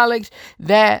and acknowledge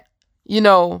that,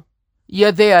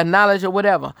 you're there, knowledge or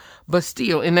whatever. But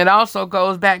still, and it also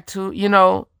goes back to,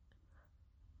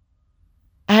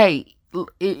 hey,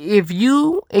 if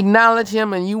you acknowledge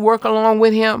him and you work along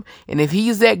with him, and if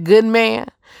he's that good man,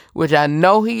 which I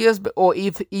know he is, or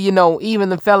if, even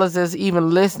the fellas that's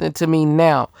even listening to me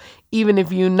now, even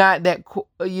if you're not that,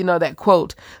 that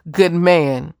quote, good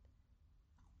man,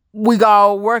 we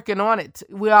all working on it.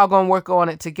 We all gonna work on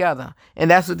it together.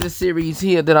 And that's what this series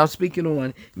here that I'm speaking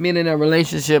on, men in their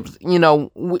relationships,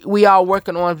 we all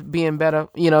working on being better,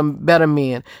 better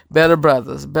men, better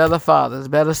brothers, better fathers,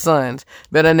 better sons,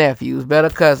 better nephews, better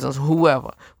cousins,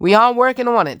 whoever. We all working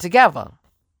on it together.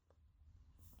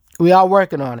 We all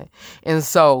working on it. And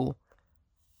so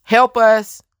help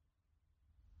us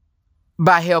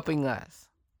by helping us.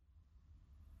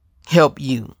 Help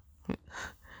you.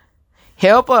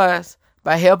 Help us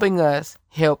by helping us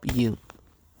help you.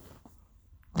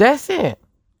 That's it.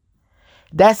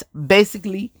 That's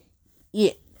basically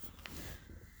it.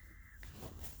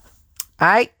 All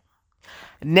right.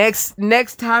 Next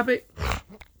topic.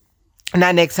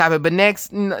 Not next topic, but next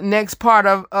part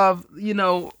of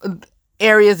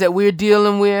areas that we're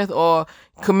dealing with, or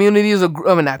communities,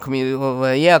 or not communities,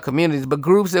 communities, but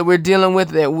groups that we're dealing with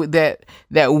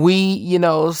that we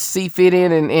see fit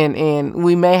in and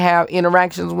we may have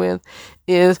interactions with,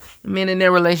 is men in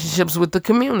their relationships with the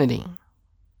community.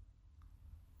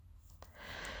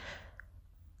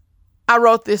 I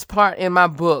wrote this part in my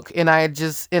book, and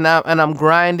I'm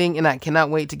grinding, and I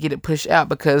cannot wait to get it pushed out,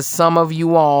 because some of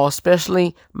you all,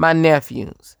 especially my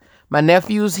nephews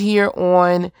here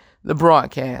on the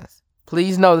broadcast,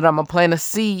 please know that I'm gonna plant a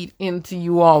seed into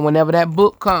you all whenever that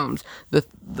book comes. The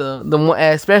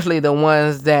especially the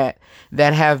ones that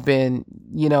have been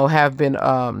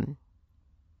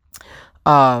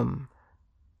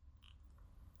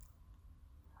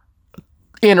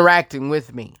interacting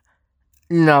with me,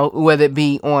 whether it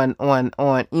be on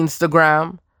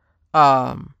Instagram,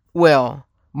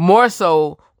 more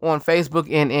so on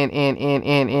Facebook and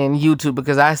YouTube,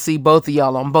 because I see both of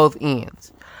y'all on both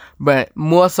ends. but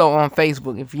more so on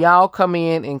Facebook. If y'all come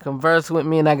in and converse with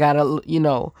me, and I got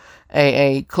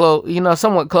a close,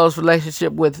 somewhat close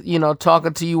relationship with,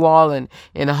 talking to you all and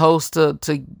a host to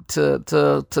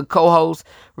co-host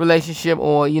relationship,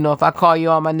 or, if I call you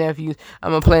all my nephews,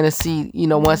 I'm gonna plan to see,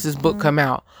 once this book come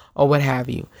out or what have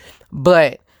you.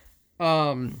 But,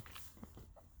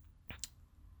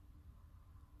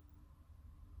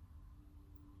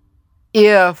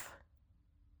 if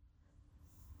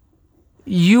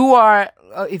you are,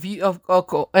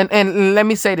 and let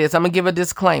me say this, I'm gonna give a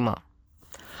disclaimer.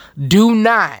 Do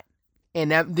not,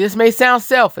 and this may sound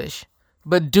selfish,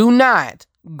 but do not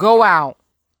go out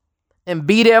and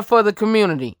be there for the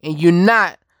community, and you're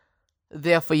not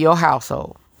there for your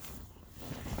household.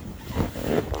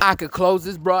 I could close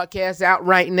this broadcast out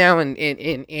right now, and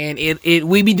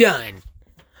we be done.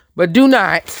 But do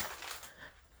not.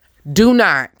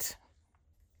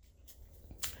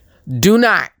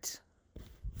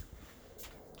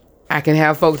 I can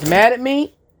have folks mad at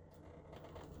me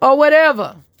or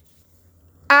whatever.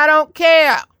 I don't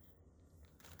care.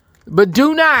 But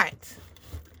do not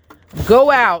go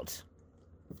out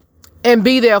and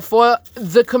be there for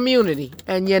the community,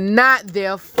 and you're not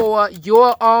there for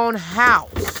your own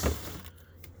house.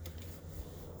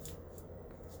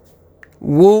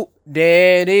 Whoop,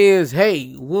 that is.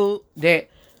 Hey, whoop, that.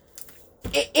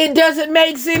 It doesn't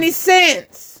make any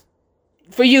sense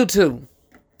for you to.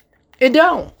 It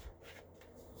don't.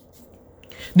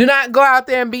 Do not go out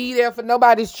there and be there for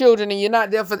nobody's children, and you're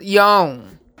not there for your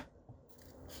own.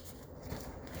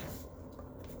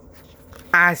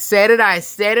 I said it,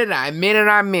 I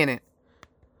meant it.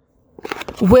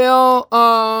 Well,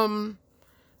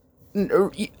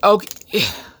 okay,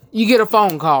 you get a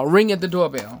phone call, ring at the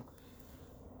doorbell.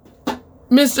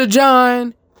 Mr.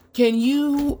 John, can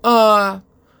you,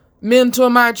 mentor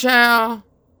my child?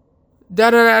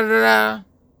 Da-da-da-da-da.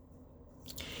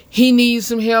 He needs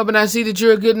some help, and I see that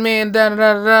you're a good man,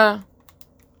 da-da-da-da-da.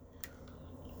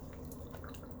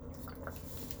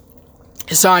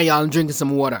 Sorry, y'all, I'm drinking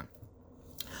some water.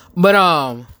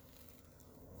 But,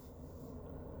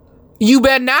 you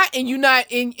better not, and you're not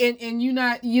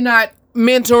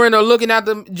mentoring or looking at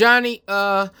them, Johnny.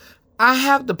 I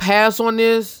have to pass on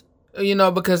this,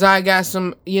 because I got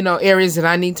some, areas that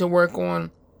I need to work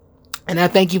on. And I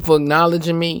thank you for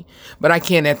acknowledging me, but I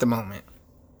can't at the moment.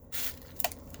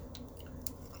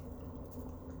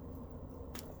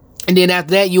 And then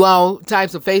after that, you all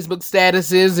types of Facebook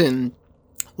statuses and,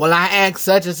 well, I asked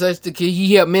such and such to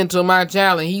he help mentor my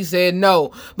child, and he said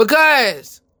no.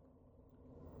 Because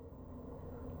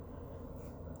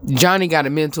Johnny got to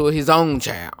mentor his own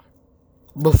child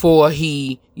before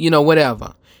he,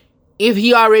 whatever. If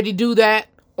he already do that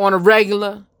on a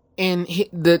regular, and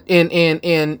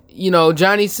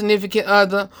Johnny's significant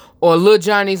other or little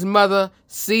Johnny's mother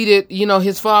see that,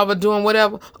 his father doing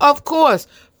whatever, of course,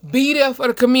 be there for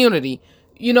the community,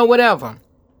 whatever.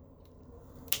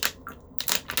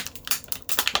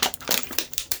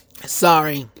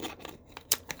 Sorry.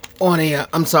 On air.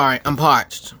 I'm sorry. I'm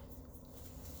parched.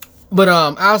 But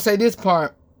I'll say this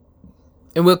part,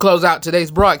 and we'll close out today's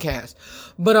broadcast.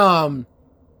 But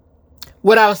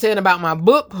what I was saying about my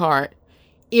book part,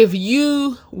 if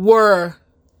you were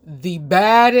the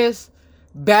baddest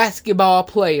basketball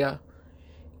player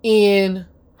in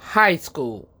high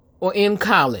school or in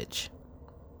college,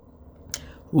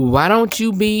 why don't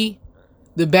you be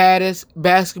the baddest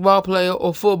basketball player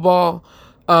or football,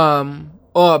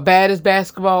 or baddest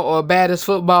basketball or baddest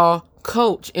football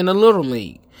coach in a little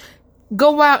league?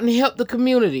 Go out and help the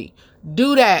community.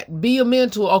 Do that. Be a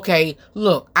mentor. Okay,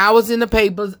 look, I was in the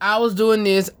papers. I was doing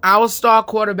this. I was star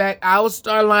quarterback. I was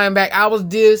star linebacker. I was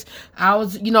this. I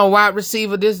was, wide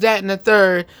receiver, this, that, and the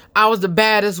third. I was the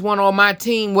baddest one on my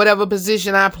team, whatever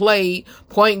position I played,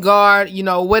 point guard,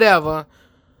 whatever.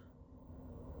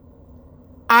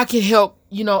 I can help,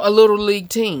 a little league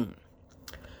team.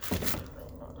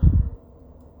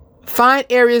 Find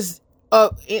areas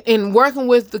in working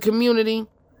with the community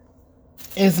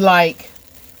is like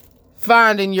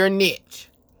finding your niche.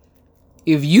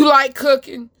 If you like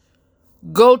cooking,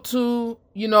 go to,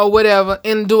 whatever,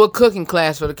 and do a cooking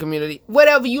class for the community.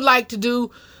 Whatever you like to do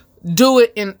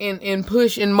it and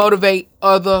push and motivate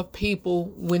other people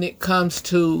when it comes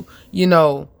to,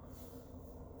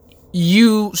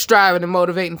 you striving and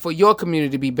motivating for your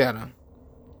community to be better.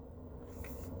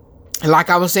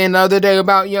 Like I was saying the other day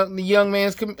about the young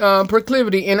man's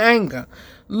proclivity and anger.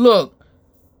 Look,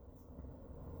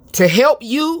 to help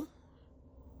you,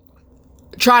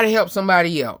 try to help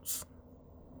somebody else.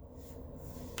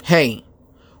 Hey,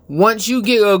 once you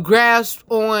get a grasp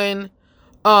on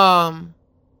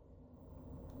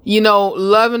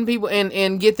loving people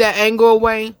and get that anger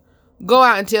away, go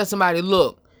out and tell somebody,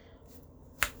 look,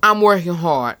 I'm working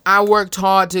hard. I worked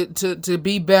hard to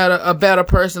be a better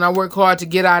person. I worked hard to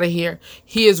get out of here.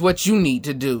 Here's what you need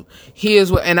to do.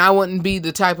 And I wouldn't be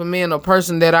the type of man or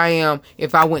person that I am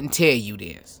if I wouldn't tell you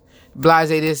this. Blase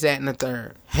this, that, and the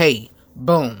third. Hey,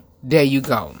 boom, there you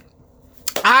go.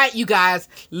 All right, you guys,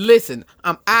 listen,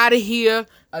 I'm out of here.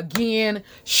 Again,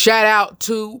 shout out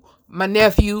to my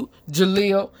nephew,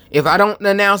 Jaleel. If I don't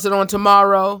announce it on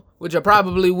tomorrow, which I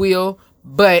probably will,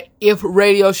 but if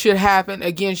radio should happen,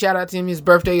 again, shout out to him. His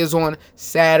birthday is on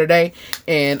Saturday,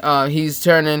 and he's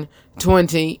turning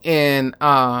 20, and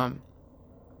I'm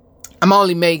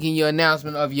only making your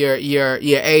announcement of your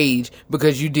age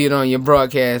because you did on your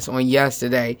broadcast on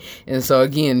yesterday. And so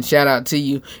again, shout out to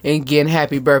you, and again,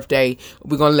 happy birthday.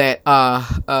 We're gonna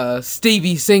let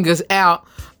Stevie sing us out.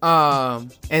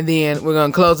 And then we're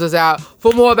going to close this out.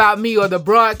 For more about me or the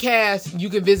broadcast, you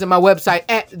can visit my website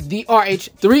at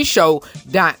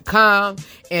therh3show.com.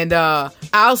 And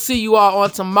I'll see you all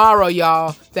on tomorrow,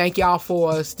 y'all. Thank y'all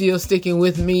for still sticking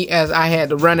with me as I had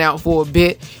to run out for a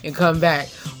bit and come back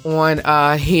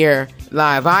on here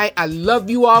live. I love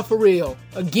you all for real.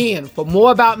 Again, for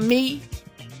more about me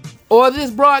or this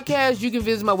broadcast, you can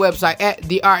visit my website at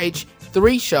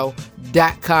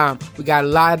therh3show.com. We got a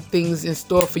lot of things in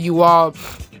store for you all.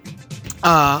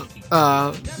 Now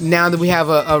that we have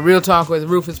a real talk with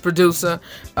Rufus, producer,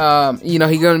 he's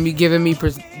going to be giving me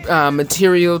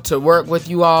material to work with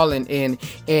you all and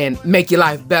make your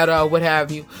life better or what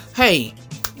have you. Hey,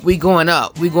 we going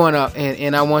up,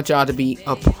 and I want y'all to be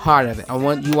a part of it. I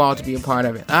want you all to be a part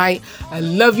of it. All right, I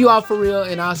love you all for real,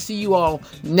 and I'll see you all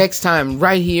next time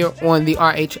right here on the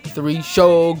RH3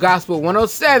 Show, Gospel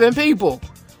 107, people.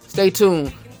 Stay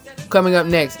tuned. Coming up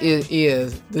next is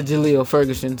the Jaleel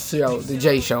Ferguson Show, the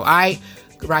J Show. All right,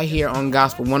 right here on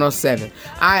Gospel 107. All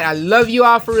right, I love you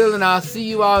all for real, and I'll see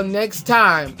you all next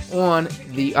time on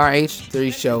the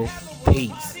RH3 Show.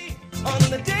 Peace. On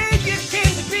the day you came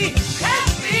to be,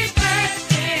 happy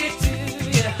birthday to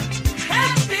you.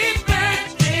 Happy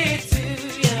birthday to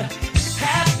you.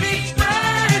 Happy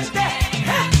birthday.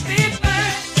 Happy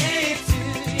birthday to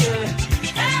you.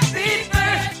 Happy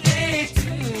birthday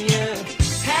to you.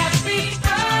 Happy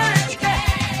birthday.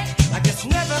 I just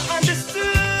never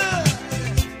understood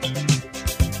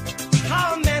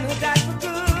how a man who died for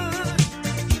good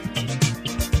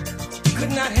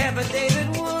could not have a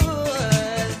David Wood.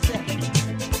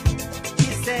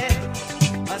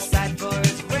 Aside for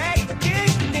his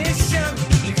recognition,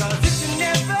 because it should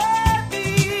never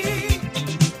be.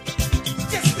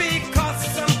 Just because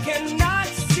some cannot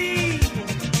see,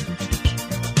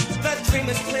 the dream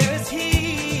is clear as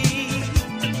he.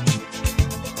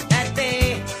 That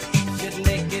they should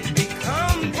make it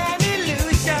become an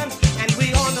illusion, and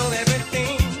we all know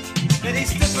everything that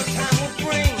each different time will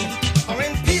bring. Or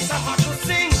in peace our heart will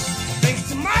sing. Thanks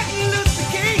to Martin Luther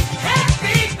King.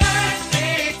 Happy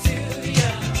birthday to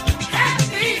you.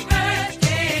 Happy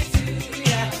birthday to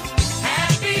you.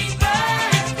 Happy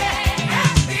birthday.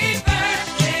 Happy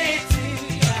birthday to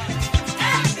you.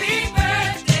 Happy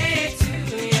birthday to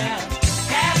you.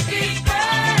 Happy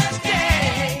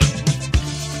birthday.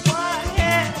 Why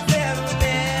has there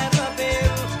never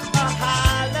been a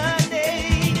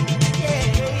holiday?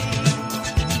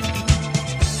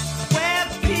 Where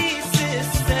peace is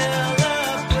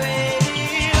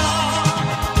celebrated all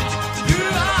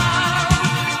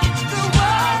throughout the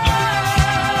world.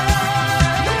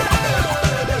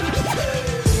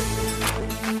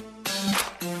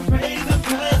 Praise the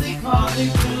crazy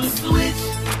calling to switch.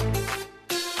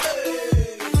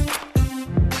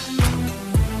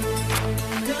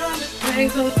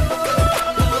 Praise the Lord.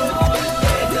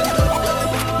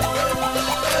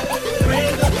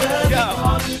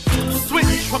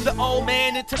 Switch from the old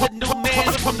man into the new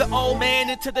man. From the old man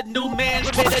into the new man.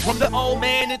 We made it from the old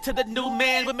man into the new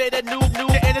man. We made a new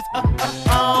and it's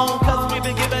cause we've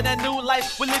been given a new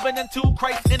life. We're living into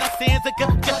Christ and our sins are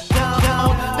gone.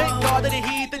 Thank God that he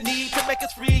heed the need to make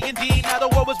us free indeed. Now the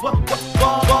world was wrong.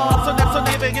 So now so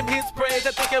giving him his praise.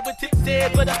 I think it was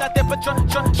said, but I'm not there for try.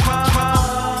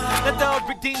 Let the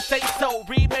redeemed say so.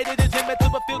 Remade it as him to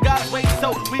fulfill God's way.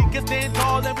 So we can stand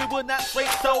tall and we will not sway.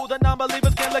 So the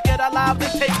non-believers can look at our lives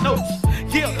and take notes.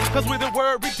 Yeah, cause we're the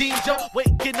word redeemed, yo.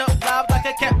 Waking up live like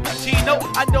a cappuccino.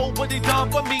 I know what he done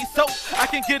for me, so I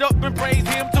can get up and praise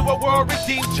him to a world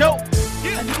redeemed, yo.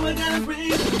 Yeah. I knew I gotta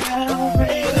praise him now.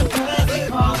 Praise him cause he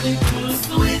called me to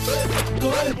switch. Go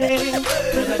ahead,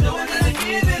 cause I know I gotta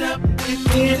give it up.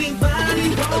 If anybody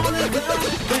wanna go,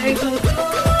 praise the Lord.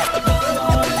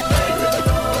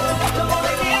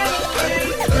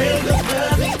 Praise him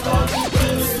cause he called me to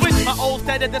switch.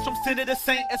 that's from sinner to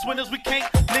saint. As winners we can't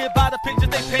live by the pictures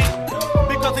they paint,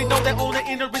 because they know they own the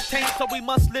inner restraint. So we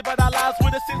must live out our lives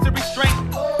with a sense of restraint.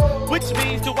 Which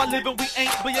means do I live and we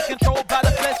ain't, but you're controlled by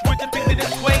the flesh, we're depicted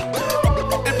as weight.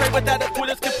 And pray without a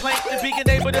quitter's complaint, and being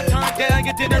able to turn down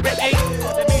your dinner at 8.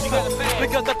 That means you gotta pay,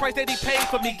 because the price that he paid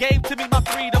for me gave to me my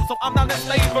freedom, so I'm not in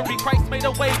slavery. Christ made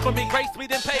a way for me, grace me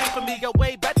then paid for me. A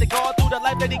way back to God through the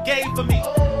life that he gave for me.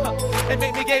 And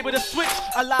made me able to switch.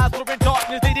 Our lives were in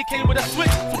darkness, they came with a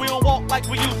switch. So we don't walk like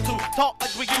we used to, talk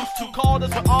like we used to. Called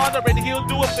us with honor and he'll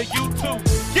do it for you too.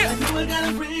 Yeah. I know I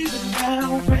gotta praise him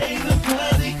now, praise him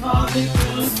cause he called me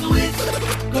to switch.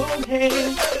 Go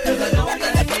ahead, cause I know I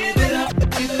gotta give it up.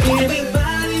 If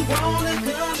anybody wanna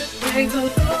come and praise the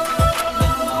Lord,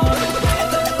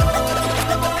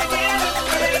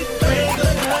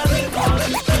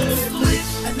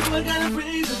 I gotta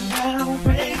praise him now,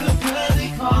 praise him cause he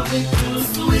called me to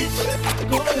switch.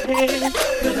 Go ahead,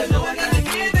 cause I know I gotta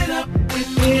give it up. If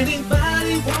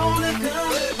anybody wanna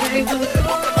come and praise the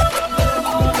Lord,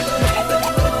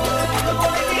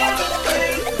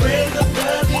 praise him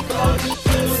cause he called me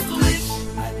to switch.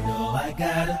 I know I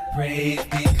gotta praise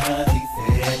because he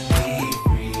set me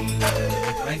free.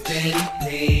 The price that he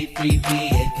paid freed me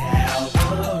at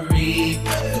Calvary.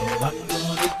 So I'm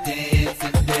gonna dance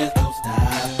and there's no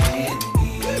stopping me.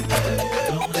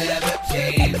 Don't ever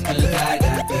change cause I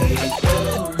got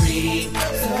victory.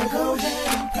 So go ahead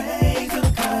and praise him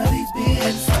cause he's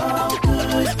been so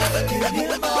good. Give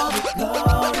him all the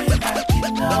glory like you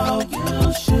know you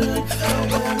should. Don't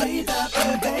worry about the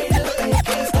haters, they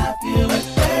can't stop you if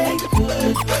they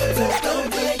could. So go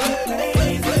make you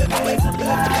praise him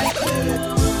like you.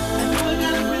 I know I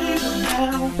gotta praise him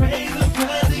now, praise him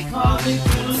cause he called me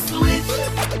to switch.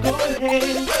 Go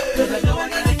ahead, cause I know I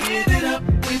gotta give it up.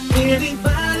 If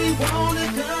anybody wanna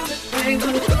come and praise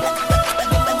the Lord,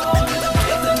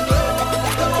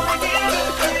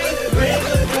 praise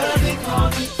him cause he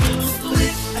called me to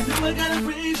switch. I know I gotta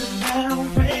praise him now,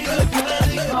 praise him cause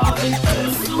he called me to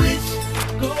switch.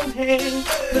 Go ahead,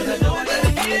 cause I know I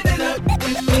gotta give it up.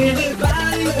 If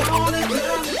anybody wanna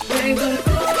come and praise the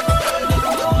Lord,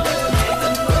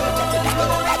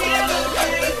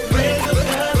 praise him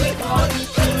cause he called me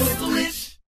to switch.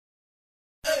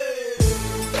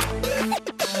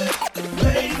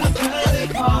 Praise him cause he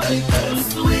called me to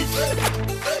switch.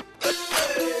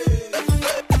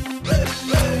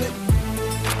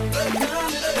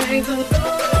 Praise the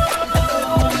Lord.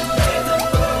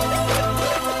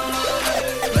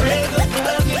 Praise him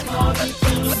cause he called me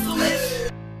to switch.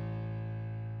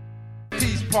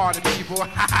 Peace party people.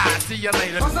 See you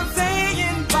later. 'Cause I'm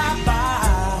saying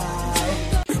bye-bye.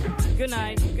 Good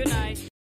night.